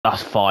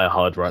That's fire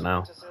HUD right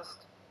now.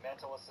 Assist,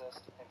 mental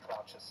assist, and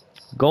crouch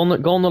assist. Go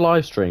on the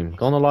live stream.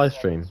 Go on the live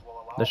stream.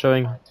 They're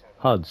showing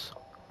HUDs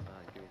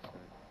Give me a sec.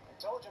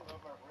 Intelligent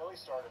movement really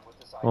started with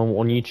this on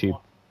YouTube.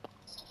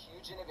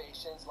 huge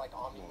innovations like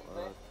Omni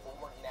Movement, where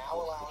we're now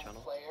allowing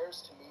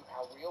players to move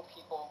how real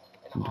people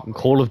and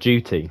Call of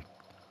Duty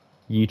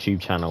YouTube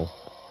channel.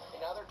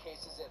 In other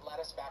cases, it led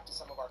us back to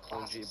some of our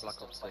classic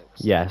Black Ops 6.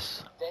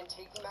 Yes. Then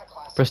taking that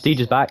classic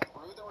Prestige is back.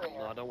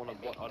 No, I don't want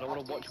to. I don't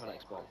want to watch on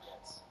Xbox.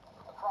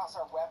 Across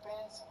our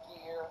weapons,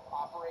 gear,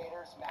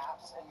 operators,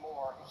 maps, and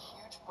more, a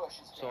huge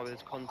push is So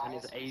this content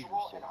is age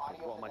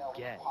restricted. What am I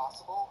gay?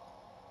 Possible.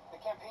 The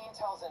campaign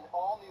tells an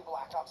all-new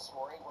Black Ops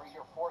story where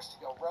you're forced to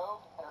go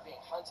rogue and are being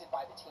hunted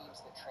by the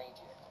teams that trained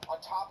you. On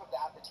top of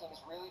that, the team is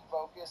really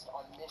focused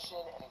on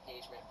mission and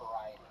engagement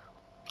variety.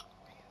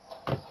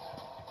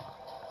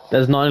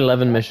 There's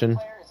 9/11 mission.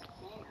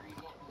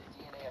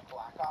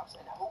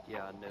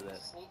 Yeah, I knew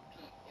it.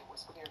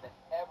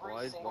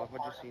 Why have I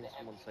just seen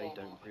someone say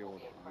don't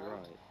pre-order? You're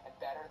right.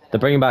 They're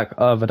bringing back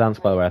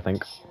Verdansk, by the way. I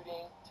think.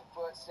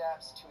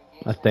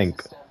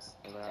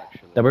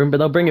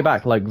 They'll bring it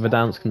back like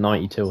Verdansk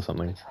 92 or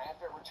something.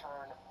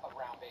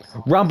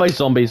 Round-based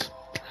zombies.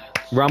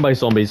 Round-based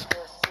zombies.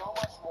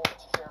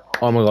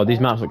 Oh my god, these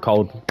maps look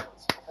cold.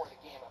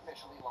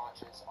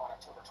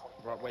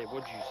 Right, wait,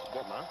 what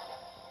map?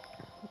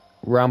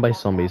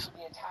 Round-based zombies.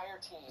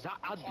 Is that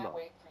Adler?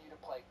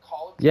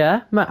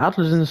 Yeah, Matt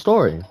Adler's in the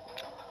story.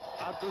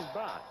 Adler's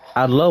back.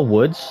 Adler,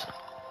 Woods.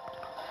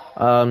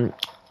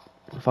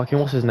 Fucking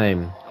what's his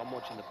name? I'm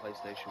watching the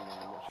PlayStation one.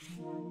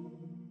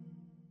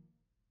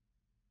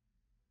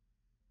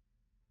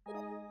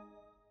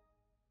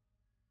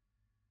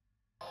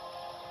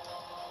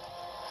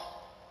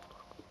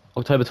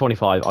 October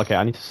 25. Okay,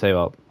 I need to save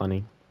up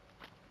money.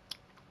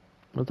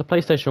 What's the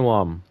PlayStation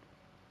 1?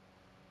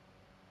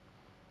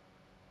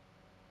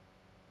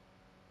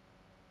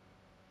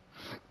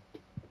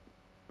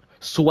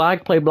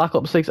 Swag play Black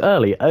Ops 6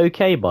 early.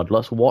 Okay, bud,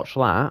 let's watch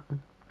that. I'm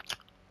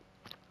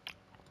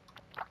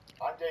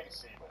David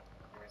Seaman.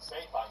 You're in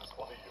safe hands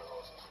for the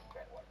Euros in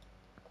Betway.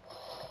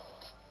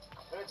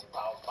 £30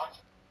 match.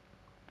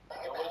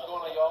 What is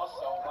going on, y'all?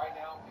 So right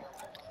now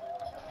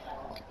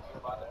we're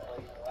about to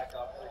play Black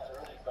Ops 6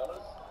 early,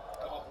 fellas.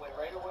 I'm gonna play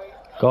right away.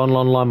 Go on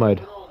online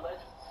mode.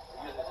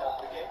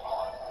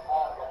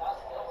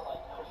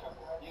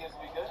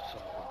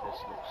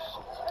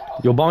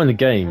 You're buying the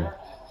game.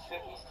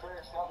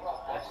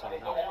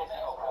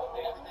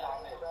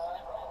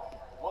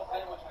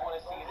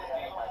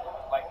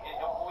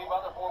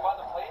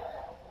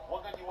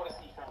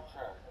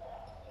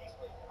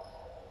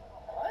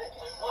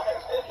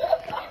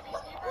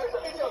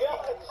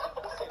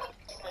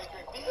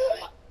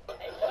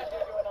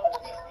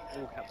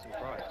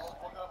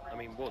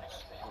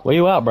 Where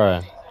you at,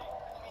 bro?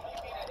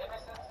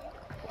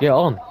 Get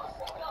on.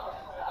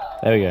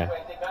 There we go.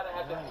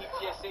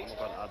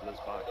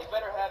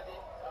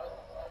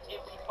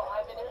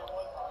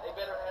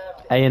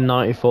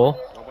 AN94. What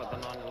about the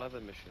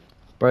 9/11 mission?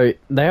 Bro,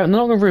 they're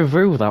not gonna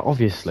reveal that,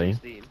 obviously.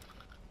 16.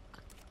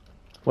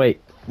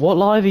 Wait, what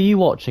live are you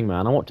watching,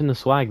 man? I'm watching the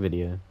swag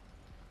video.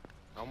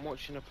 I'm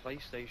watching a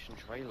PlayStation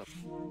trailer.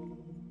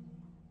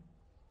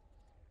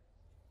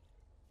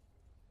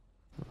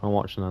 I'm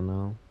watching that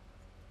now.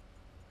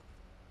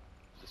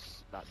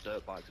 That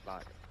dirt bike's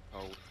back.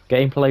 Oh.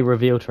 Gameplay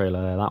reveal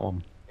trailer there, that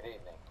one. Good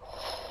evening.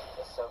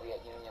 The Soviet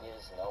Union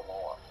is no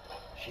more.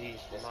 Jeez,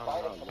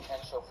 Despite man, a that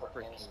potential for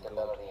freaking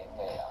instability and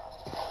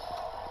chaos.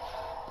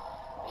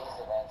 These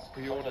events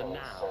Pre-order clearly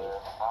now.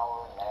 serve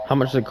our How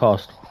much does it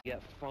cost? You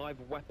get 5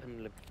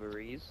 weapon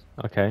liveries.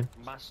 Okay.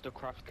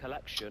 Mastercraft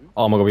collection.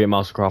 Oh my god, we get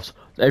Mastercrafts.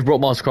 They've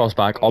brought Mastercrafts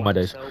back. Oh my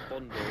days. Cell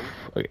bundle.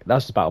 Okay,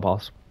 that's just Battle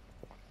Pass.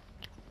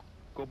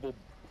 Gobble.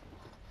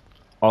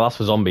 Oh, that's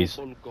for zombies.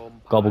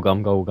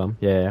 Bubblegum. Gobblegum.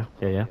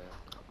 Yeah.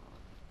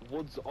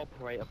 Woods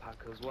operator pack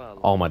as well.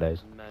 Oh my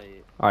days.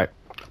 Mate. Alright.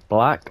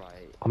 Black.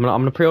 Right. I'm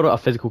gonna pre-order a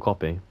physical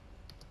copy.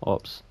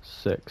 Ops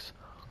 6.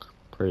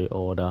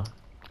 Pre-order.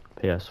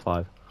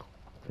 PS5.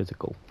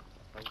 Physical.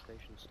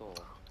 PlayStation Store.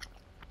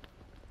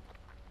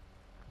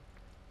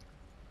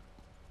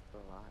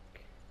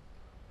 Black.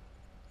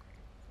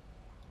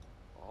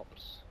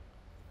 Ops.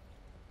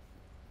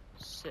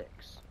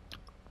 6.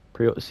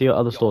 Pre-order. See your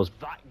other stores.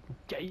 That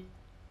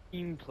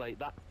gameplay,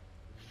 that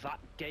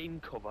game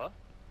cover,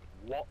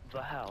 what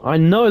the hell? I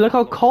know. Look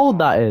how cold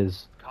that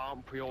is.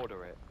 Can't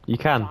pre-order it. You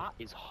can That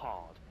is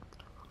hard.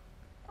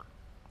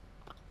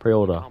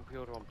 pre-order. Can't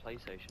pre-order on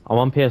PlayStation. I'm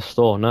on PS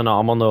Store. No,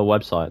 I'm on the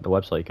website. The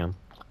website you can.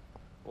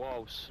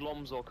 Whoa,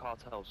 slums or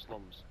cartel?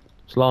 Slums.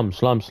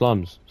 Slums.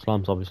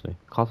 Obviously.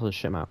 Cartel's a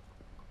shit map.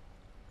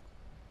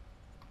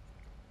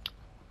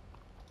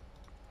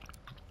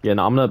 Yeah,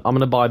 no, I'm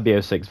gonna buy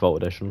BO6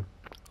 Vault Edition.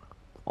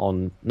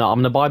 I'm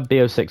gonna buy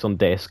BO6 on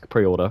disc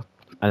pre-order,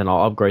 and then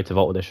I'll upgrade to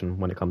Vault Edition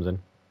when it comes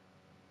in.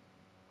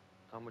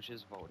 How much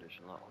is Vault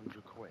Edition? Like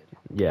 100 quid?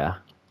 Yeah.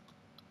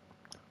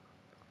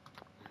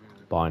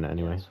 Buying it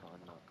anyway. Yeah, fine,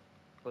 no.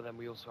 But then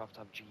we also have to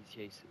have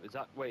GTA. Is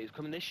that wait? It's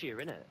coming this year,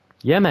 isn't it?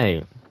 Yeah,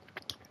 mate.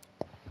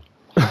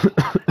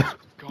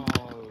 Go.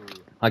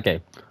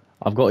 Okay,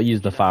 I've got to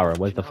use the Farah.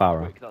 Where's the Do you know how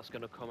Farah? quick that's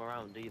gonna come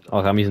around either?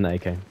 Okay, I'm using the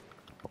AK.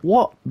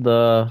 What the?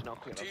 Do you know how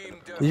quick that's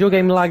gonna come Is your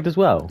game lagged as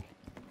well?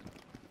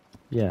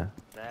 Yeah.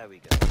 There we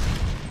go.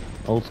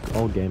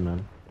 Old game,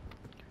 man.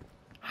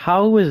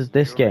 How is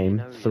this You already game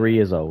know, 3 yeah.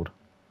 years old?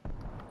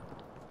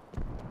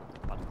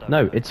 I don't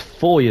No, know. it's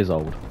 4 years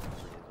old. 3 years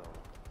old.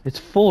 It's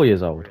 4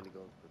 years old. Really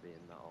good for being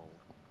that old.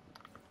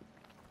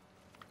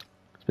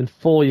 It's been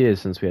 4 years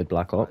since we had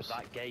Black Right, Ops.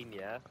 that game,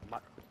 yeah.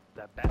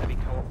 There better be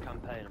co-op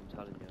campaign. I'm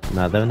telling you.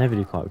 No, they'll never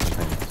do co-op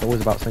campaign. It's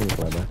always about single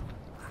player, though.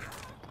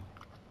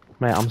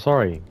 Mate, I'm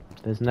sorry.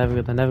 They're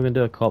never gonna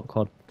do a co-op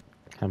COD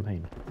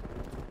campaign.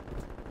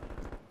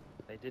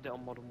 They did it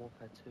on Modern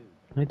Warfare 2.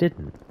 They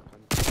didn't.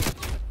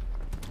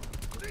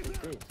 They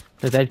did.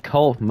 They had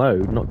co-op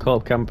mode, not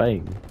co-op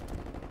campaign.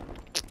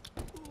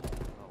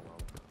 Oh well.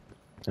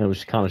 And it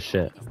was kind of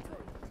shit.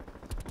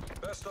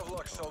 Best of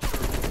luck, soldier.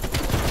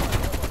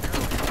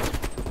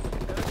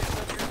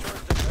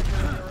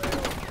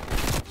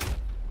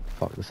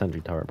 Fuck the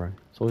sentry turret, bro.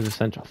 It's always a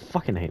sentry. I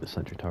fucking hate the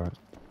sentry turret.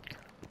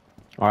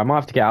 Alright, I might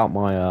have to get out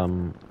my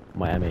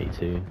my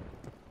M82.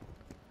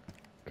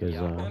 Because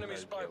Yeah, Enemy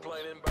spy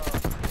plane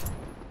inbound.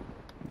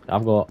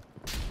 I've got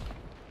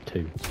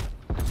 2.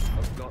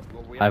 I've got,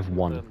 well, we I have have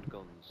one. confirmed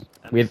Guns.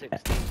 We have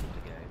M16 to go.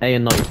 A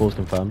and 94 is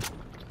confirmed.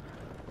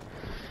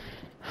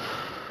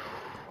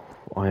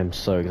 I am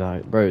so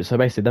excited. Bro, so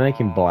basically they're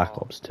making Black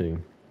Ops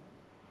 2.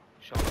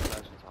 Charlotte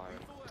Flair's retiring.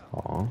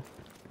 Aw.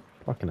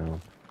 Fucking hell.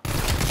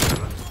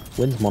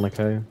 Wins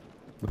Monaco,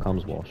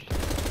 becomes washed.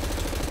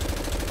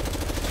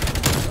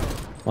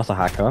 That's a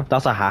hacker.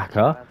 That's a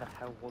hacker. Where the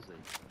hell was he?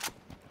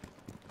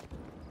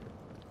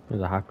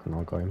 There's a hacker and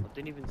I got him.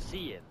 Didn't even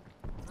see him.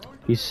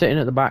 He's sitting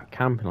at the back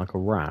camping like a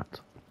rat.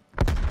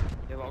 Yeah,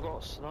 but I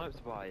got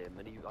sniped by him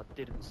and I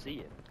didn't see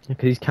him. Yeah,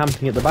 because he's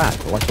camping at the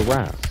back like a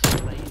rat.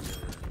 Laser.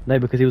 No,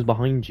 because he was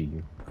behind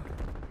you.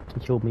 He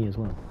killed me as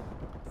well.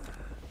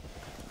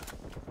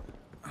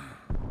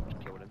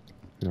 Killed him.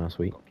 No,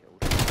 sweet. Got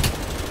killed.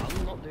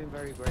 I'm not doing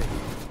very great.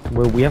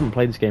 Well, we haven't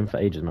played this game for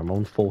ages, man. We're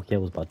on 4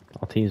 kills, bud.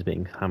 Our team's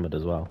being hammered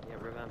as well. Yeah,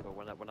 remember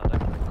when I don't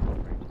play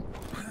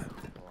coverage.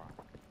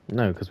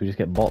 No, because we just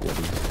get bot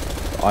lobbies.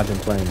 But I've been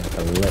playing like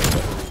a little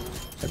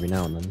bit every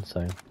now and then,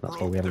 so that's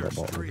why we haven't got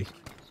bot lobbies. So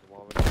why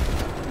would I?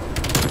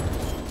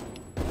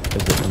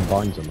 Because it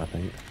combines them, I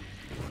think.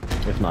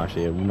 If not,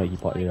 actually, it will make you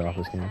quite good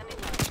after this game.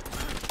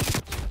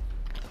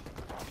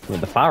 Yeah,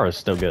 the Farah's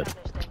still good.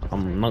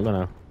 I'm not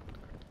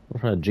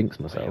trying to jinx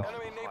myself.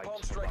 Enemy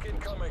napalm strike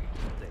incoming.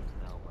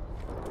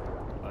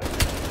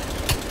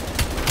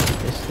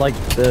 It's like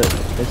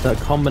it's a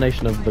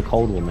combination of the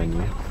Cold War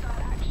menu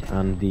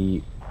and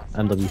the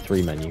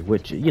MW3 menu,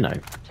 which, you know,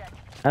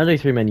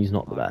 MW3 menu's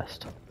not the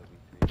best.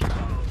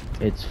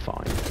 It's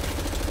fine.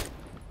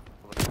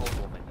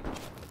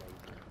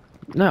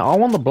 No, I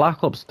want the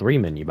Black Ops 3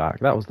 menu back.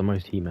 That was the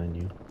most heat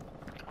menu.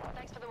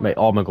 Mate,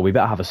 oh my god, we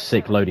better have a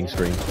sick loading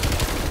screen.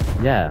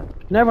 Yeah. You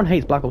know, everyone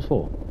hates Black Ops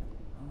 4.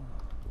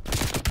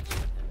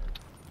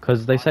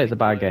 Because they say it's a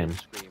bad game.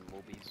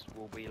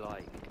 Will be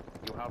like,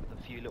 you'll have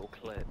the few little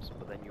clips,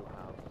 but then you'll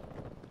have,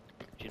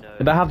 do you know,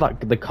 They better have like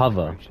the where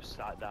cover. he just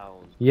sat down.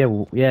 Yeah,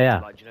 well, yeah.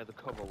 Like, do you know the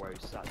cover where he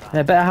sat down?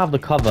 They better have the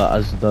cover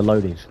as the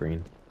loading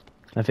screen.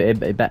 If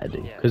it better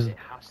do. Yeah, Because it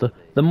has to be.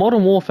 the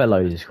Modern Warfare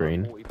loading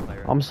screen,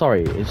 Multiplayer. I'm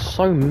sorry, it's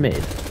so mid.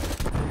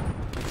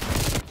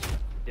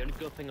 The only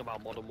good thing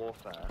about Modern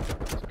Warfare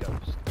is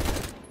Ghost.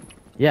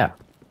 Yeah.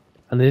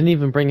 And they didn't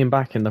even bring him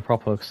back in the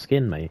proper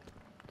skin, mate.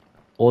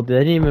 Or they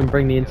didn't even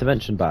bring the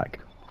intervention back.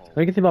 The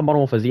only good thing about Modern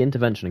Warfare is the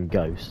intervention and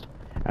Ghost.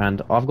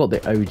 And I've got the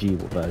OG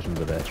versions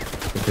of it.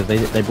 Because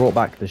they brought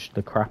back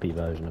the crappy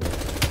version of it.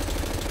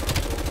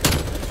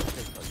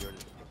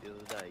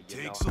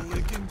 Take some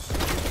lickings.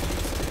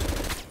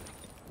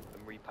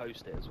 And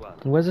repost it as well.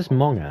 Where's this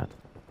Mong at?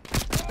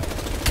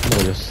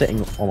 Oh, you're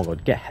sitting. Oh my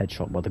god, get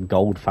headshot by the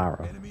gold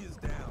Farah. Enemy is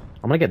down.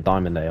 I'm gonna get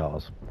diamond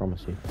ARs,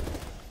 promise you.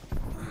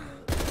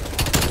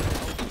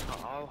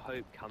 I'll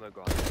hope Camo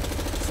Grind is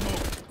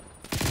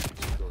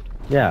good.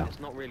 Yeah. It's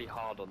not really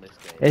hard on this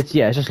game. It's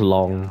just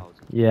long.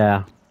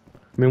 Yeah.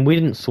 I mean, we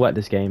didn't sweat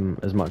this game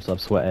as much as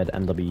I've sweated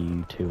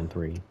MW2 and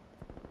 3.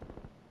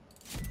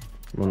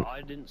 Well,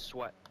 I didn't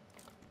sweat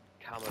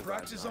Camo Grind, I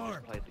Practice just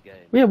arm. played the game.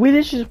 yeah, we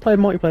literally just played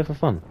multiplayer for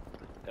fun.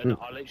 And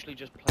I literally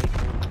just played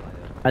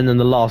multiplayer. And then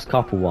the last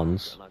couple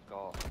ones, And I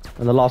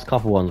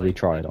got... we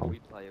tried on. We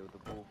play with the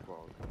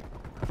Bullfrog.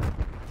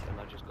 And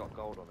I just got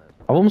gold on it.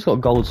 I've almost got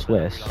gold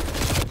Swiss.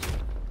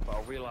 But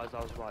I realised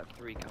I was like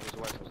 3 cameras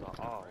away, so I was like,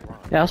 oh, right.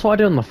 Yeah, that's what I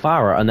do on the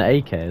Farah and the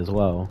AK as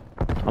well.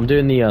 I'm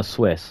doing the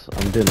Swiss.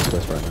 I'm doing the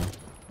Swiss right now.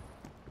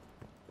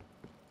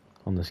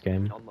 On this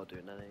game. I'm not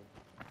doing any.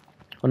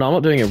 Oh, no, I'm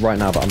not doing it right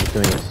now, but I'm just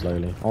doing it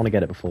slowly. I want to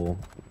get it before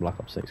Black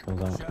Ops 6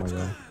 comes out. My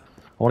God.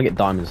 I want to get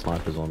diamond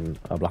snipers on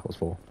Black Ops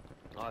 4.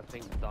 I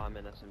think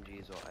Diamond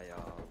SMGs or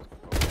AR.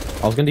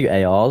 I was going to do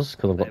ARs,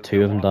 because I've got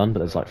 2 of them done, but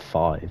there's like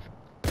 5.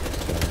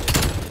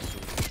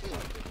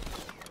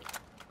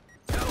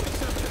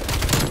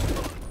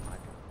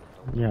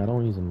 Yeah, I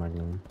don't use a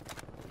Magnum.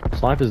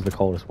 sniper's the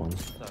coldest one.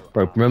 So,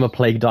 Bro, remember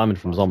Plague Diamond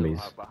from Zombies?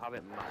 But have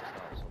it maxed out.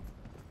 So.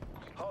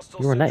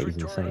 Hostile Your sentry Renetti is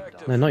turret insane.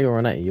 active. No, not your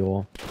Renetti,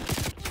 your...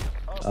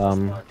 Hostile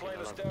spy plane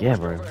established yeah,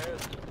 bro.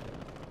 overhead.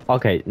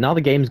 Okay, now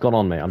the game's gone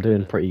on, mate. I'm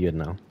doing pretty good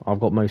now. I've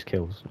got most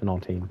kills in our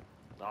team.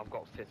 I've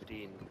got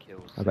 15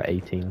 kills. I've got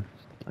 18.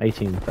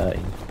 18,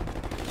 13.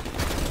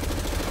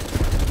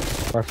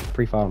 Bro,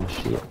 Free Fire my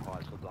shit.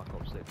 Fights for Black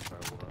Ops 6,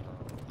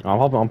 bro.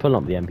 I'm pulling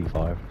up the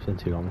MP5. It's been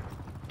too long.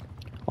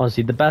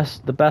 Honestly, the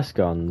best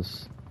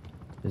guns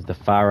is the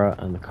Farah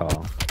and the car.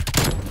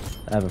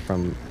 Ever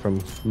from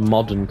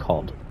modern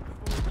COD.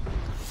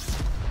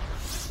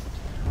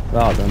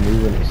 Well, then we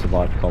wouldn't have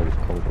survived Cold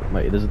War.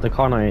 Mate, there's the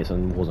Car 98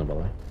 and Warzone, by the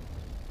way.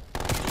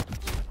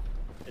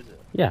 Is it?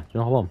 Yeah, do you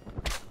know how long?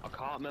 I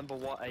can't remember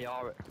what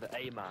AR, the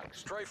AMAX.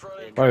 Strafe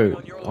running Bro,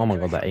 on your oh my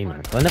god, location.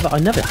 that AMAX. I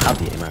never had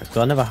the AMAX, because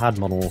I never had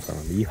Modern Warfare,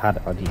 remember? You had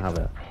it, I didn't have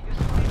it.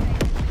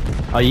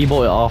 Oh, you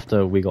bought it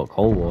after we got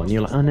Cold War, and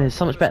you're like, oh no, it's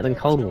so much better than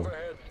Cold War.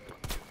 Overhead.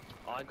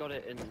 I got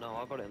it in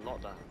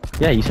lockdown.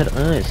 Yeah, you said,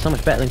 oh, it's so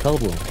much better than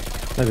Cold War.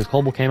 No, because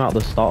Cold War came out at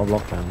the start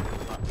of lockdown.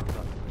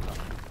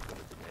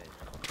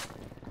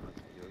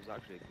 It was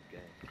actually a good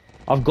game.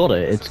 I've got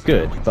it, it's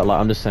good, but like,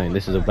 I'm just saying,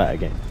 this is a better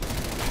game.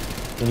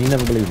 And you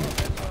never believe me.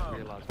 I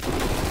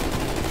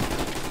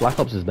realised. Black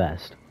Ops is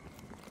best.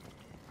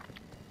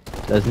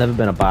 There's never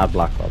been a bad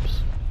Black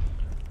Ops.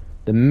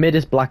 The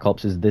middest Black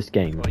Ops is this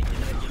game. Well, you know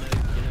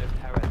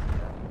Perez, yeah?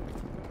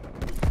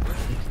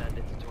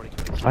 Extended to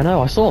 2020. I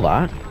know, I saw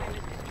that.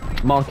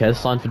 Marquez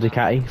signed for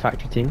Ducati,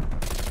 factory team.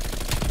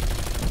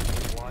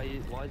 Why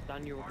is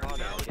Daniel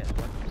Ricciardo getting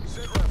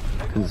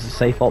Because it's a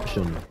safe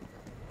option.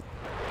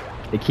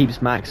 It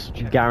keeps Max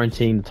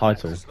guaranteeing the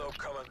title. There's no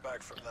coming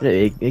back from that.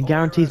 It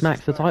guarantees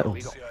Max the title.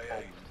 We got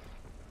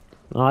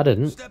No, I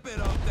didn't.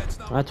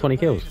 I had 20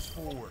 kills.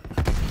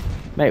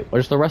 Mate,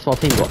 just the rest of our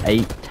team got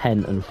 8,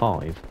 10 and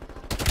 5.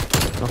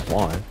 That's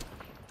why.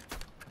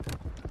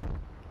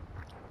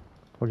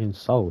 Fucking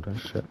sold that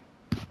shit.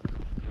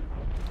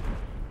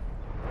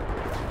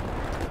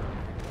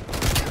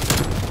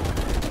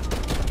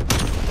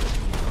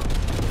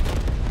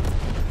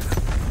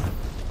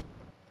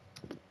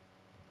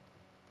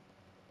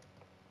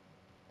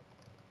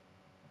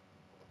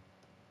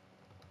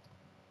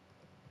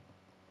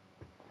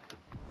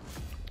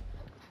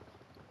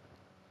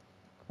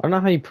 I don't know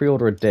how you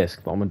pre-order a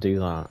disc, but I'm gonna do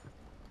that.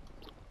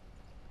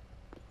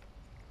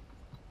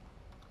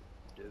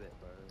 do it,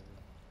 bro.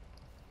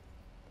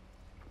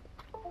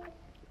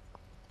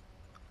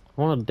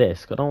 I want a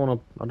disc. I don't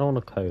want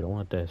a code. I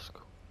want a disc.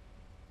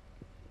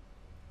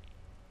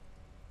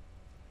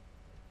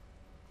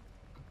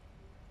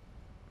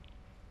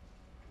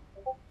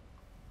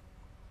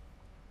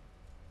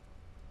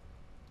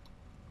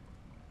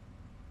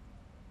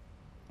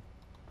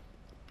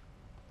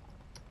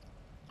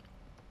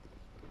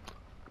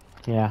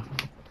 Yeah.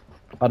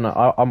 I don't know.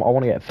 I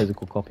want to get a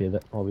physical copy of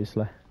it,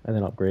 obviously, and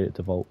then upgrade it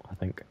to Vault. I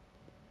think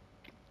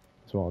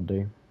that's what I'll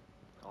do.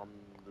 I'm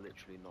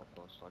literally not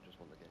fussed. I just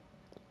want the game.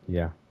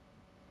 Yeah.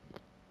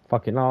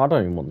 Fuck it. No, I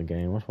don't even want the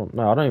game. I just want.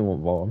 No, I don't even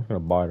want Vault. I'm just gonna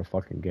buy the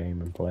fucking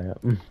game and play it.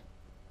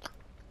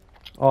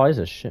 Oh, these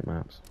are shit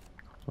maps.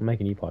 I'm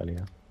making you party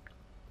leader.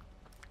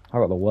 I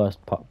got the worst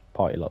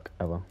party luck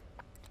ever.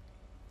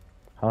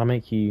 How do I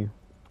make you?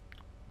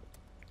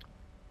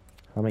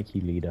 How do I make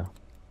you leader?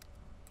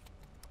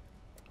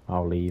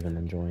 I'll leave and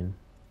then join.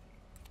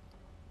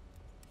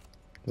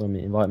 You want me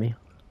to invite me?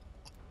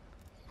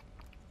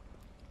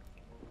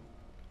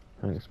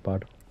 Thanks,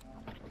 bud.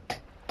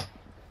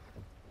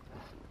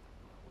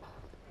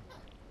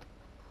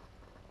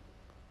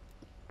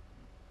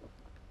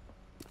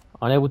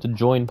 Unable to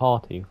join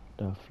party.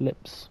 The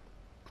flips.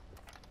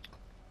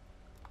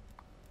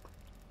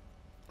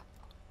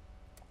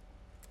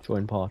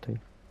 Join party.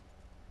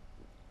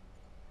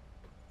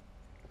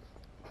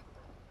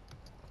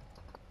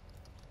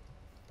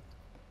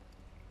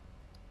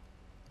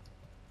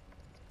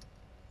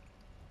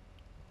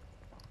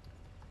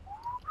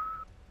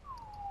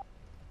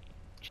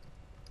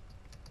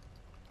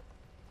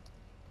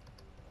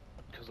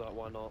 Because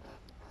why not?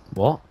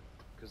 What?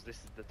 Because this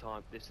is the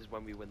time. This is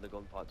when we win the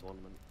gunfight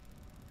tournament.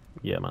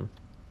 Yeah, man.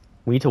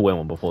 We need to win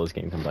one before this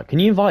game comes out. Can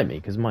you invite me?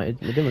 Because it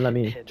didn't let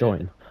me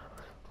join.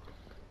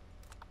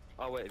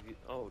 Oh wait, have you?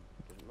 Oh,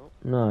 did it not?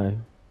 No.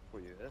 Were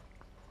you here?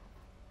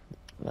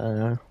 I don't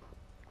know.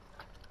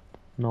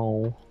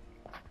 No.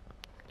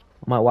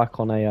 I might whack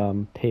on a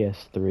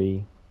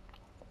PS3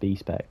 B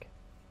spec.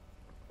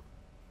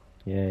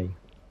 Yay.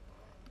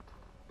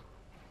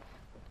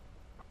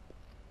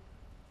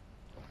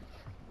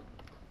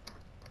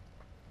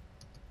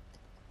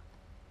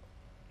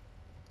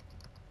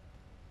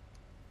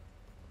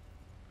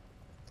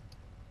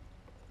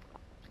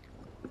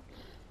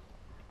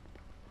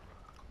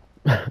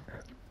 And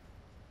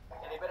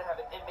they better have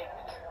an inmate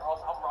picture, or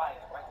else I'm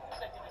riding, right? You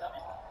said DW?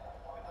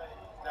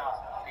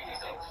 Nah,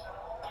 PG6.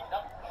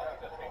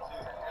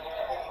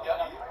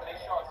 DW, make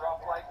sure I drop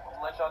like,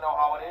 let y'all know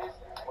how it is.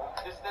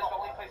 This is the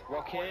only place.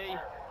 Rocky,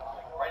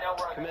 Right now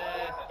we're on come here.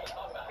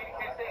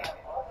 PG6.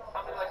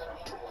 How many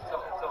lectures? So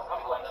how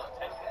many lectures?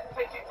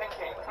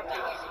 10K,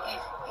 easy,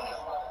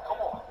 easy.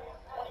 Come on.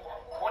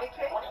 20K?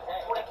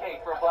 20K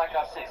for a Black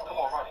Ops 6. Come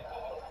on, run it.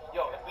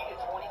 Yo, if we get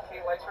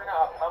 20K likes right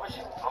now, I promise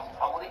you,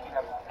 I'm leaking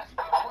it.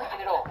 I'm leaking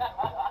it all.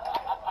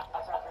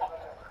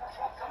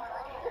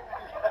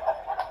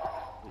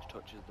 Which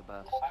touch is the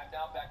best? I'm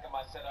now back in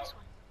my setup.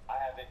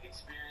 I have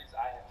experience.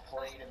 I have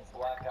played in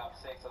Black Ops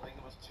 6. I think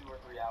it was 2 or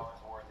 3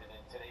 hours worth. And in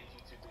today's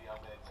YouTube video,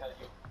 I'm going to tell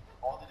you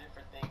all the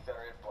different things that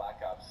are in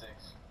Black Ops 6.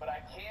 But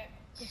I can't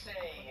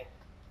say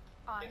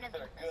if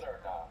they're good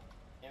or not.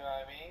 You know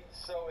what I mean?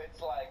 So it's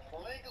like,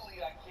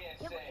 legally I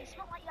can't say,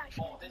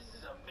 oh, this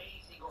is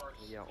amazing or,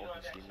 Yeah, you know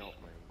what I obviously mean? not,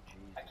 mate.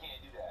 Jesus. I can't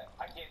do that.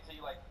 I can't tell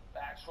you like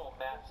the actual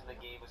maps in the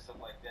game and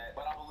stuff like that.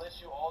 But I will list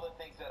you all the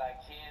things that I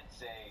can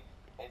say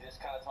and just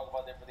kind of talk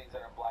about different things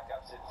that are in Black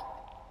Ops 6.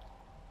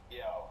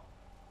 Yo.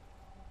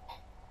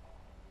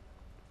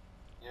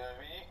 You know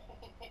what I mean?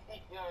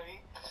 You know what I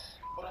mean?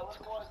 But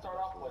let's go ahead and start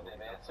off with it,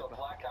 man. So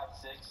Black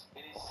Ops 6,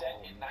 it is set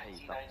in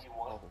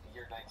 1991, the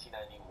year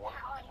 1991.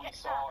 We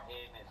saw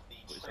in the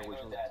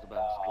trailer that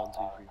grapples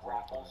are in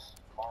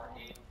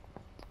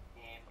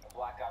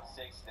Black Ops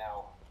 6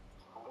 now.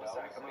 One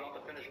sec, I'm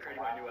about to finish creating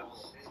my new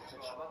episode.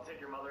 I'm about to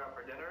take your mother out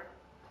for dinner.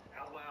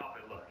 How's my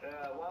outfit look?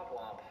 Womp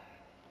womp.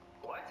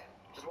 What?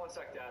 Just one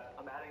sec, Dad.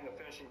 I'm adding the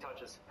finishing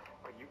touches.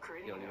 Are you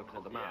creating Yo, you're looking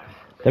at the map.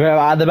 They better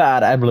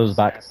add emblems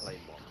back. Airplane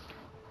one.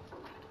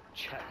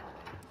 Check.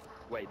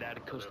 Wait, they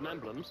added custom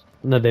emblems?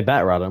 No, they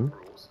better add them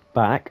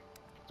back.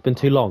 It's been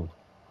too long.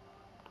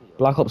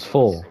 Black Ops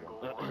 4.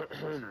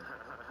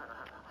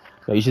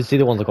 No, you should see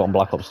the ones I got on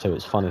Black Ops 2.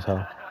 It's fun as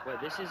hell. Wait,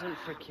 this isn't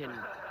freaking.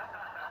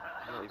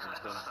 Not even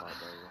gunfight,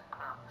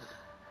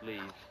 bro.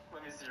 Leave.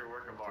 Let me see your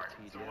work of art.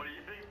 So what do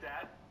you think,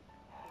 Dad?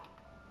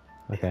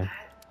 Okay.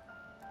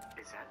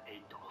 Is that a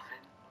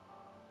dolphin?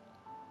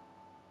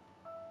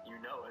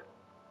 You know it.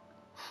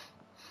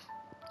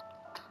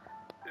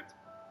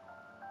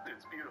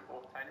 It's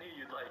beautiful. I knew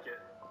you'd like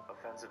it.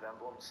 Offensive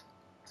emblems.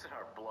 It's in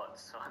our blood,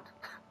 son.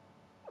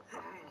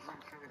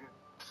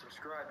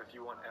 Subscribe if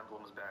you want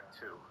emblems back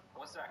too.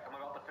 One sec, I'm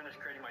about to finish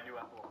creating my new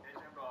emblem. Hey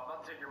Jimbo, I'm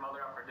about to take your mother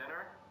out for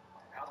dinner.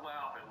 How's my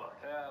outfit look?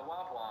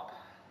 Womp womp.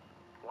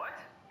 What?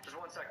 Just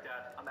one sec,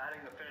 Dad. I'm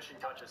adding the finishing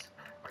touches.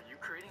 Are you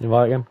creating? You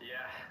invite again?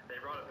 Yeah, they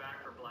brought it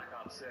back for Black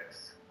Ops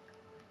 6.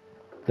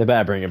 They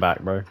better bring it back,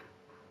 bro. Are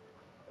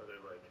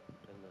there like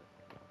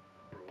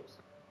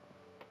rules?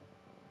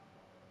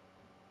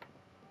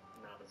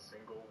 Not a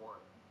single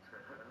one.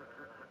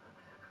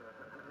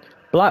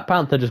 Black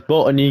Panther just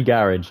bought a new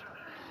garage. A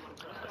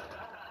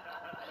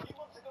few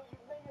months ago, you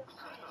may have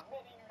seen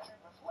many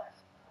YouTubers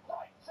left,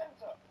 right,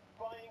 centre,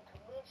 buying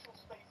commercial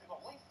spaces or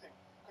leasing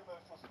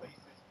commercial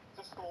spaces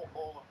to store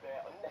all of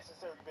their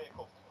unnecessary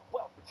vehicles.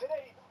 Well,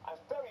 today, I'm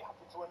very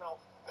happy to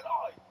announce that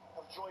I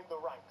have joined the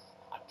ranks.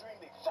 I'm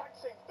doing the exact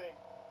same thing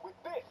with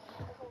this.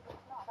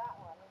 It's not that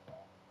one, is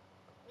it?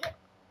 Yeah.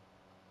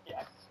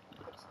 Yes.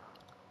 It's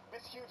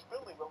this huge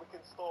building where we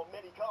can store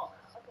many cars.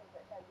 Okay,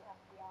 but no, you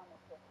have to be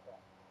honest with it.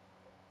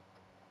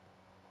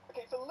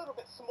 Okay, it's a little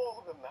bit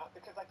smaller than that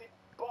because I did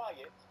buy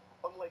it,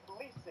 unlike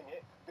leasing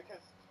it,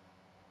 because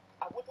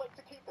I would like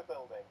to keep the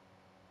building.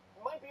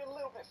 Might be a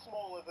little bit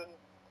smaller than,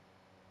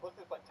 what's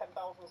this, like 10,000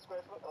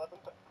 square foot,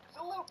 11, it's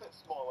a little bit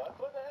smaller,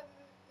 but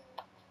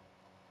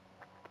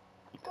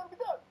it's gotta be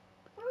done.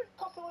 Right?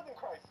 Cost of living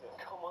crisis.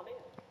 Come on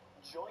in.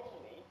 Join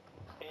me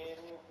in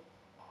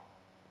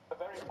a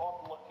very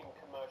odd-looking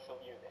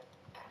commercial unit,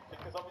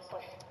 because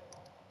obviously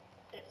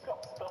it's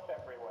got stuff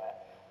everywhere.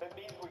 That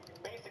means we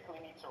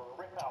basically need to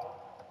rip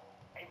out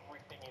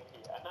everything in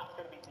here, and that's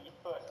going to be the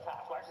first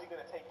task. We're actually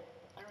going to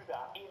do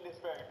that in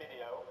this very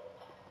video.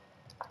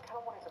 I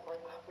kind of wanted to bring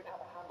out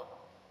a hammer.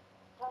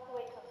 We'll have to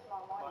wait till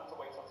tomorrow We'll morning. have to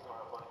wait till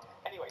tomorrow morning.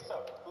 Anyway,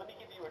 so let me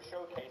give you a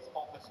showcase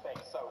of the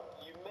space. So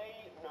you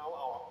may know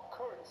our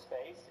current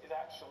space is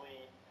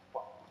actually,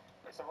 well,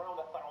 it's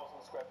around 1,000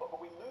 square foot, but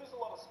we lose a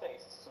lot of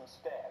space to some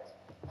stairs.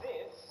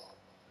 This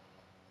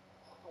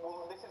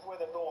is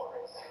where the door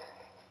is.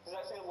 There's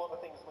actually a lot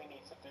of things we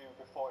need to do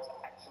before it's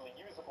actually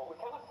usable.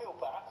 We kind of feel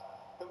bad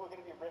that we're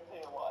going to be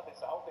ripping a lot of this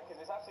out because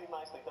it's actually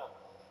nicely done.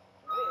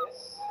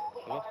 This...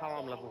 I love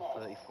how I'm level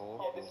 34.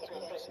 Yeah, this is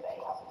going to be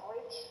a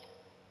bridge.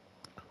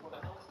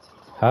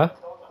 Huh?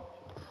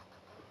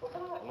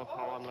 I love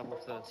how I'm level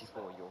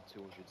 34, you're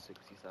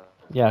 267.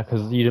 Yeah,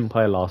 because you didn't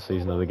play last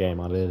season of the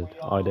game. I did.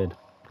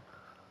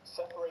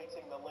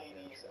 Separating the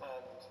ladies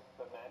and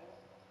the men.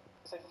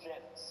 It says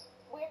gents.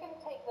 We're going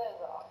to take those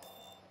off.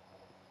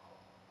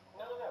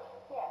 No.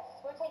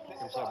 Yes, we're taking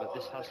I'm those sorry, off. but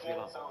this has to be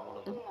like one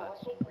of the No, we're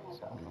best taking things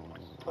those off.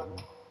 But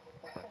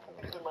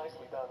these are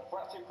nicely done.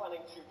 We're actually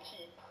planning to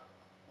keep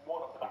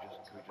one of the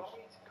bathrooms. Can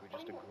we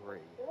just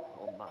agree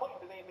on that?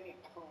 Point that they only need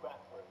 2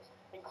 bathrooms,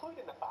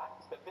 including the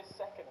fact that this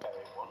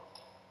secondary one,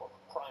 or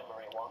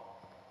primary one,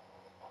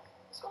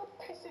 it's got a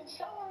pissing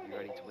shower in You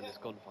it. ready to win this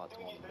gunfight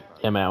tomorrow?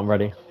 Yeah, mate, I'm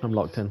ready. I'm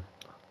locked in.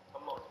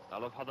 I'm not. I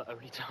love how the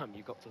only time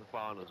you got to the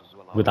finals was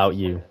when I Without was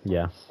you,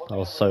 yeah. I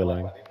was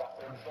soloing.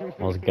 Bathrooms,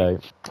 I was a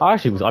goat.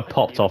 I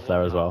popped off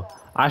there as well.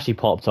 I actually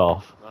popped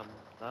off.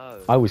 No.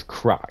 I was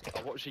cracked.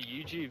 I watched a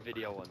YouTube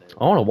video on it.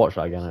 I want to watch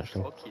that again,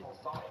 actually. Fuck you.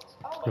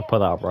 I'll put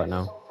that up right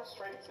now. So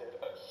frustrated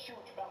at huge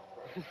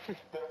bathrooms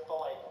that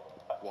for like a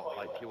What,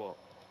 toilet. hype you up?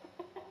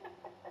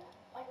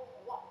 Like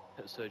what?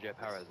 Sergio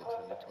Perez in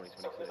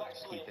 2022.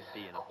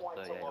 P50 and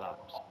after 38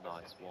 laps.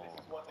 Nice one. This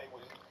is what they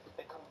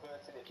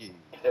converted it Huge.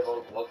 to.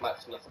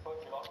 It's a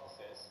bunch of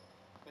offices.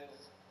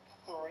 There's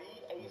 3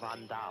 AC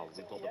Van Dal. units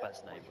We've got in the here.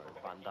 best name, bro.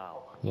 Van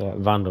Dal. Yeah,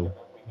 Vandal.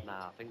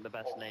 Nah, I think the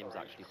best name's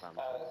actually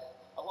Phantom.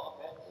 A lot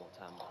of it. Or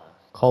Tempest.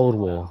 Cold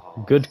War.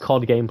 Good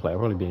COD gameplay. I'll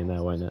probably be in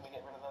there, won't it? We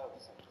get rid of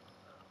those.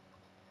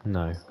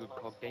 No. Good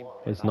COD game.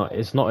 It's not.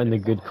 It's not in the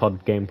good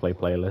COD gameplay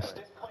playlist.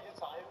 At this point in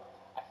time,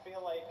 I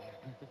feel like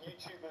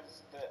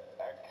YouTubers that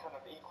are kind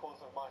of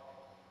equals of mine,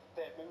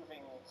 they're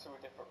moving to a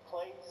different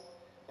place,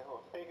 they're to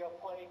a bigger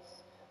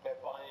place, they're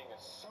buying a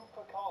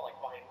supercar, like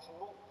buying some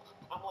more.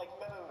 I'm like,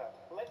 no.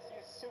 Let's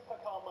use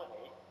supercar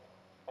money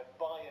and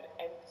buy an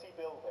empty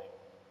building.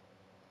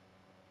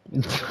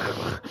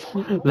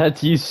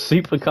 Let's use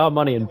supercar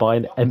money and buy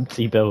an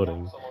empty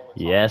building.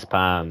 Yes,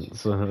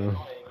 pants. Game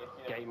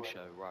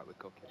show, right, we're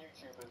cooking.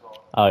 YouTubers or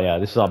Oh yeah,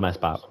 this is our mess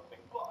map. something.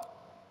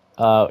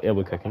 But Yeah,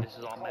 we're cooking. This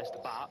is our messed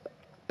bap.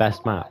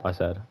 Best map, I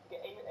said.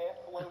 get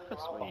airflow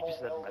That's throughout what the you just whole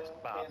said, building.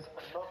 messed bap. There's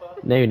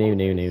another No.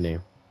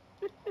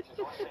 which is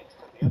right next to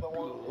the other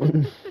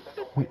one. There's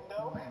a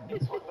window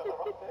into another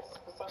office.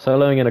 For some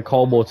Soloing in a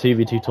Cold War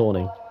 2v2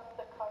 tourney. The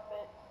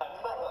carpet,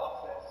 another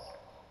office.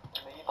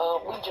 And they even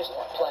We just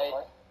played.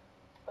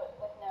 but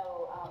with no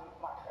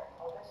marker.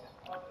 oh, this is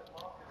private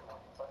market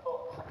lines. I thought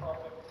it was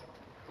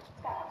It's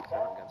kind of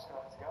Going against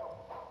let's go.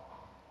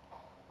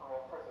 I'm in a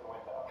prison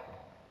window.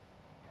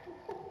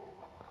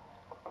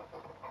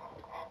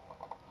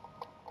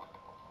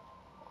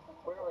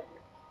 Where are you?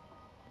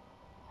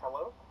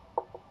 Hello?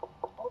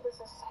 Oh, there's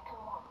a second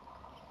one.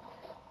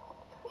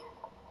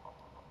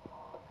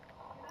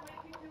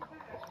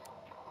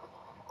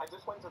 I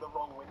just went to the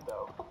wrong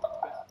window.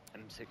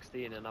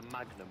 M16 and a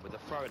Magnum with a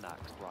thrown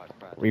axe, right,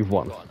 Fred? We've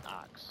won. You've got an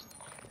axe.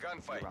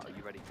 Gunfight. Right, are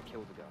you ready to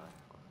kill the guy?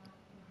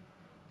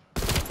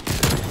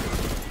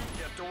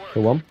 Get to work.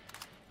 Who won?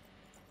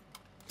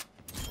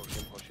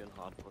 Pushing,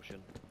 hard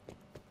pushing.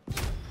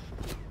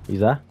 He's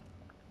there?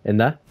 In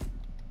there?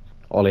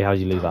 Ollie, how'd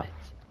you lose that?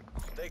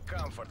 Take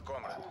comfort,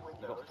 comrade.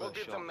 You got We'll first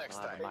get them shot, next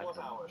and I have a time.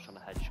 Magnum trying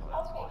to headshot. It's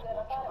like one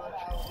shot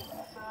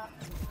headshot.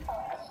 This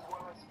is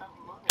where I spent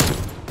money.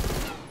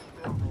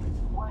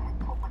 Building. Where I can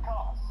put the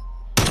cars.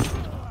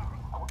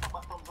 I would put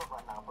my thumbs up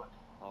right now, but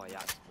Oh, he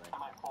axed me. I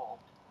might fall.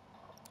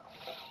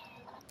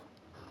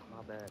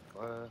 My bad,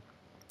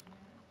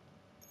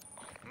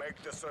 Make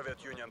the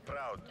Soviet Union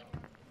proud.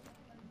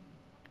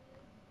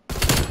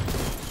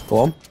 Go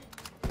on.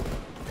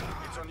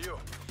 It's on you.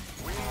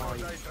 Win or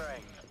die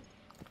trying.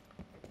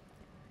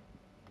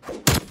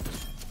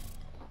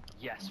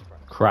 Yes, Fred.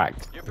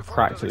 Cracked. You performed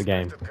Cracked as at the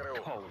game. expected, Karel.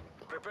 Cold.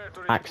 Prepare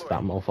to Axed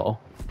that redeploy. motherfucker.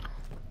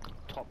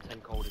 Top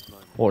 10 coldest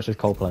moment. Watch this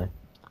Coldplay.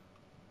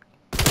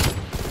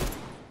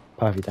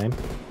 Perfect aim.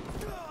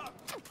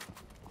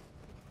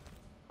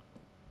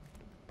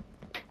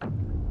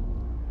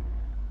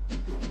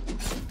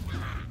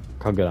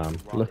 Look how good I am.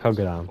 Look how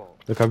good I am.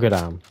 Look how good I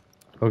am.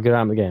 Look how good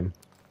I am at the game.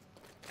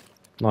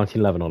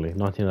 1911, Ollie.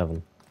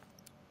 1911.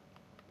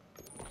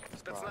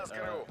 Spetsnaz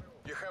Karel,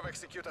 you have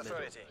execute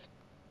authority.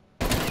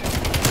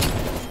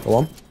 Go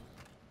on.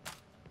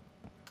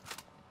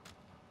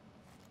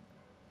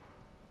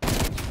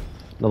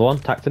 Another one.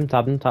 Tapped him.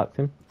 Tapped him. Tapped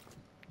him.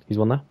 He's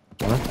one there.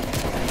 One there.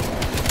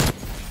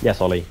 Yes,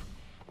 Ollie. You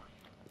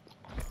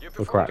We're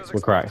performed cracked. as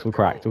We're cracked. expected, We're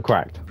cracked. We're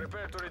Karel. cracked.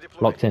 Prepare to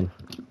redeploy. Locked in.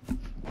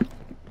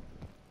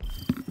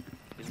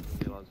 Didn't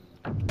realise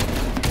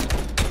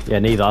it was Yeah,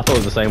 neither. I thought it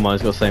was the same one.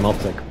 It's got the same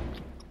optic.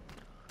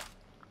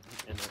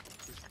 in it.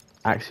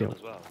 Axiom.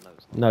 As well. No,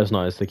 it's not. No, it's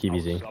not. It's the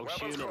QBZ. I was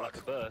shooting it like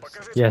a burst.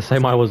 Покажите Yeah,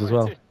 same I was as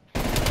well.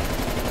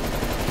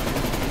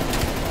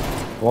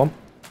 Go on.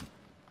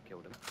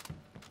 Killed him.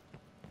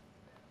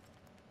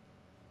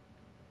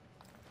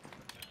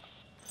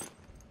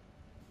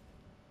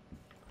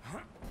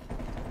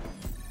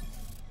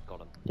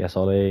 Got him. Yes,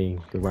 Ollie.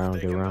 Good round.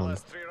 Taking Good the round.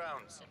 last 3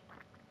 rounds.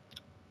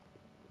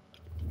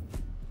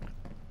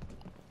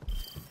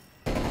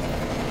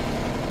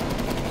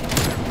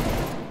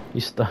 You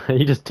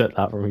just took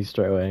that from me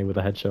straight away with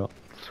a headshot.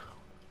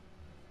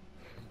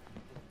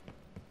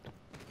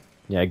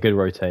 Yeah, good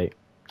rotate.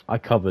 I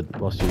covered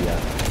whilst you,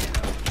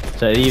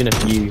 So even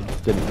if you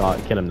didn't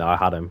kill him, though, I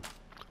had him.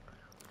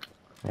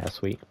 Yeah,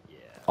 sweet. Yeah.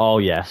 Oh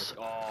yes.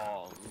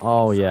 Oh.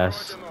 Oh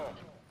yes. Rodinu.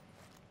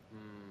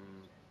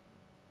 Hmm.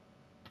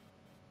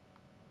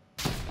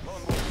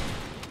 Lone wolf.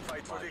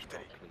 Fight for Why'd you victory.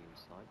 not clean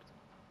sniped?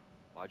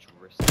 Why'd you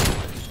risk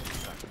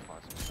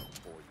sacrifice myself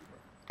for you,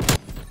 bro?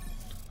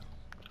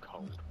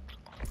 Cold.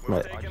 We've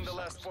Right. Why'd taken you the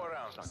last 4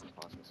 rounds.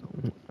 sacrifice myself?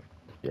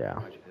 Yeah.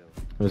 How'd you feel?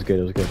 It was good.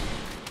 It was good.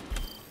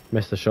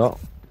 Missed the shot.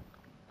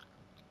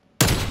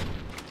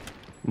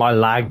 My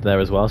lagged there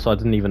as well, so I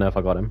didn't even know if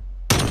I got him.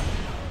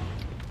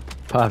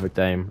 Perfect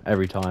aim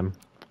every time.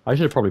 I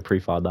should have probably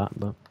pre-fired that,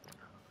 but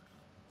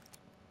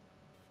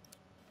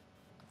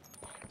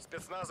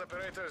Spetsnaz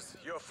operators,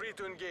 you're free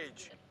to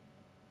engage.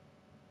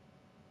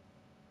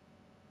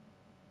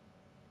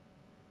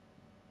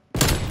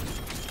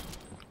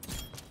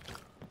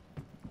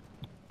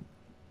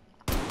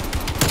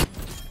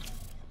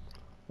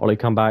 Ollie,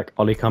 come back.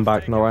 Ollie, come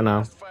back. Not right now.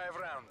 Last 5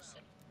 rounds.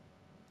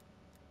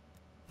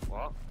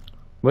 What?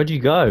 Where'd you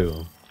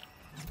go?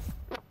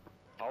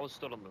 I was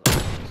stood on the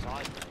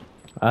side, mate.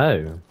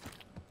 Oh.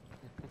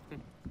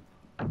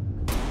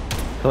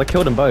 Because I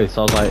killed them both,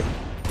 so I was like...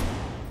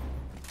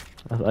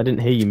 I didn't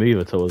hear you move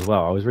at all as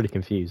well. I was really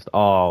confused.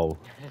 Oh.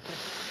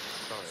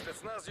 Sorry.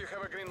 Spetsnaz, you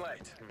have a green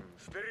light.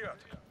 Вперед!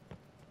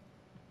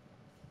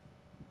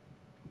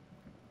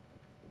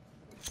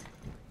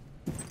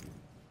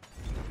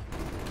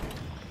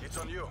 It's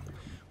on you.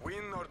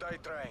 Win or die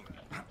trying.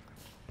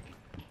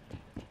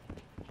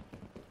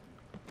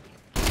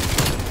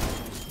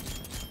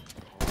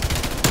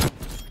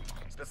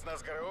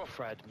 Spetsnaz ГРУ.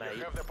 Fred, You mate.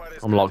 have the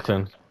party's I'm locked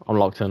in. I'm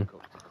locked in.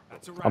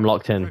 That's a wrap. I'm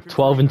locked in.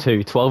 12 and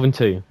 2. 12 and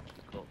 2.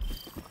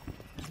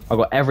 I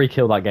got every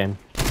kill that game.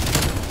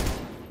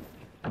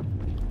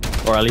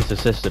 Or at least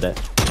assisted it.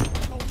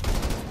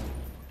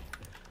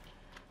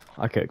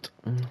 I cooked.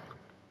 So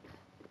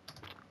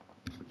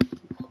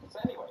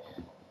anyway,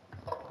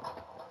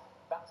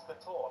 that's the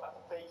tour. That's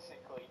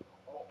basically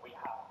what we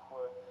have.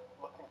 We're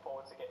looking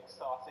forward to getting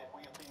started.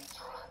 We've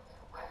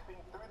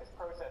been through this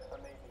process for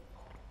maybe...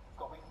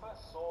 God, we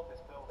first saw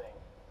this building,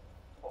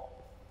 what,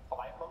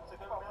 5 months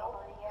ago now?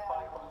 Probably,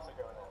 yeah. 5 months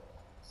ago now.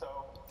 So,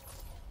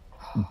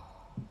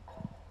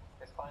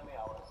 it's finally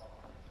ours.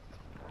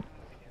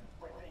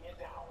 Ripping it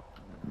down.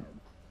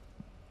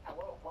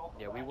 Hello, welcome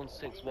Yeah, we won back.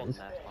 6-1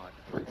 there,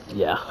 5-3.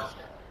 Yeah.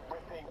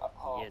 Ripping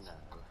apart You know.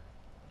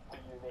 the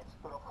units,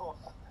 but of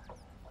course,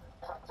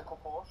 practical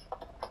Porsche,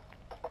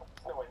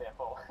 it's nowhere near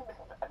full.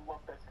 I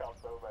love this car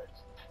so much.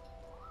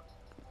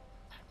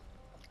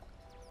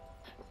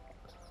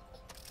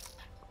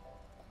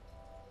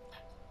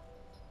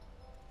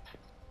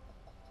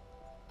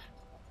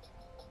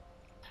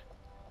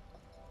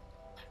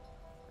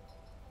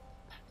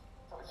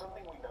 So it's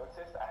something we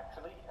noticed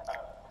actually,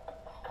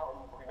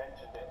 Colin, we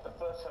mentioned it, the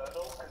first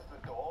hurdle, because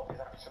the door is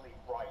actually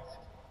right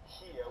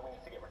here, we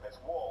need to get rid of this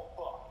wall,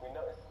 but we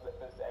noticed that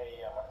there's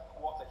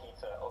a water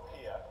heater up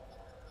here,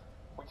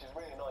 which is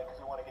really annoying because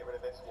we want to get rid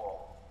of this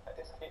wall.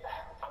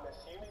 I'm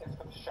assuming it's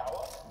for the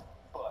shower,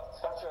 but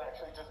that should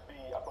actually just be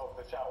above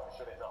the shower,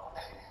 should it not?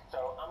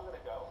 So I'm going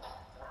to go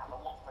and have a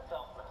look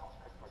myself now,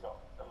 because we've got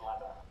a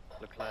ladder.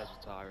 Leclerc's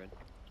retiring.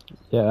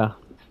 Yeah.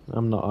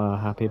 I'm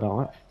not happy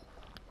about that.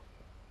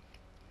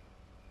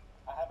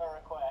 I have a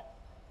request.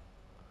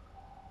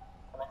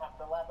 Can I have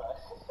the ladder?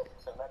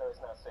 So Meadow is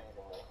now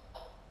seizing me.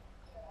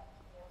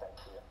 Thank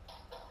you.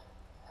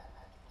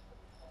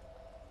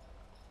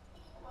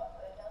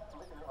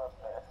 Look at him up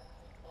there.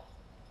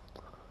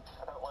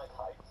 I don't like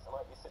heights. I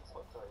might be 6'3",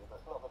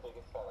 but not the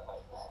biggest fan of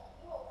heights.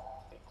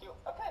 Thank you.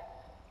 Okay.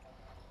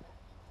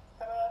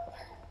 Ta-da!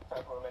 So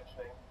as we were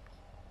mentioning,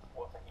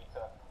 water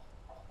heater.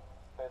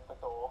 There's the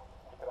door.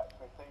 You can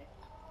actually see.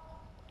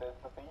 There's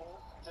the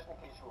beams. Just in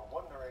case you were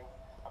wondering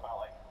about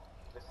like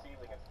the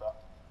ceiling and stuff,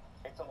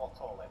 it's a lot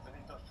taller. It's an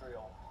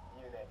industrial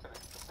unit. So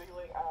it's the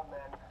ceiling and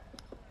then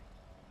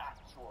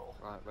actual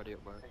Right, ready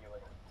up, bro.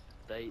 ceiling.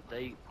 They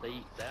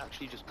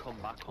actually just come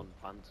back on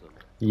Phantom.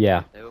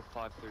 Yeah. They were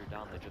 5-3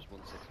 down, they just won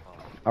 6-5.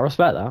 I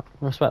respect that.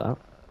 I respect that.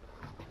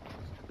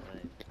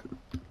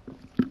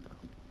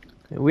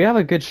 We have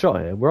a good shot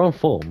here. We're on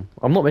form.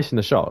 I'm not missing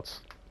the shots.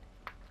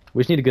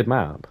 We just need a good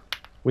map.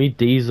 We need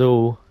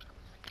Diesel.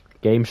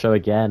 Game show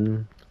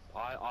again.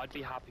 I'd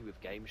be happy with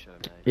game show,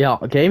 mate. Yeah,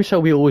 a game show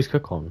we always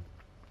cook on.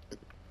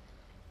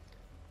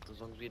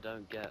 As long as we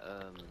don't get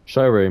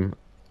Showroom.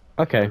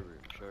 Okay.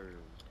 showroom.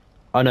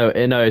 Oh no,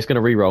 no, it's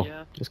gonna re-roll.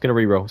 Yeah. It's gonna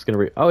re-roll. It's gonna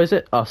re. Oh, is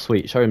it? Oh,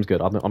 sweet. Showroom's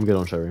good. I'm good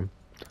on showroom.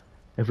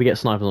 If we get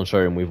snipers on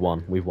showroom, we've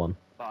won. We've won.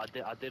 But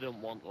I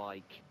didn't want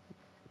like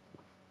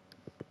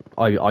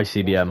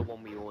ICBM. what's the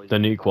one we always The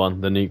nuke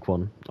one. The nuke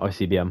one.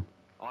 ICBM.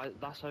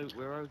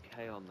 we're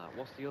okay on that.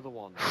 What's the other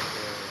one? The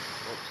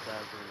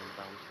upstairs room and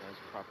downstairs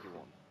crappy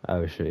one.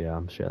 Oh shit, yeah,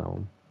 I'm shit that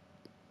one.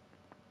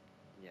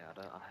 Yeah,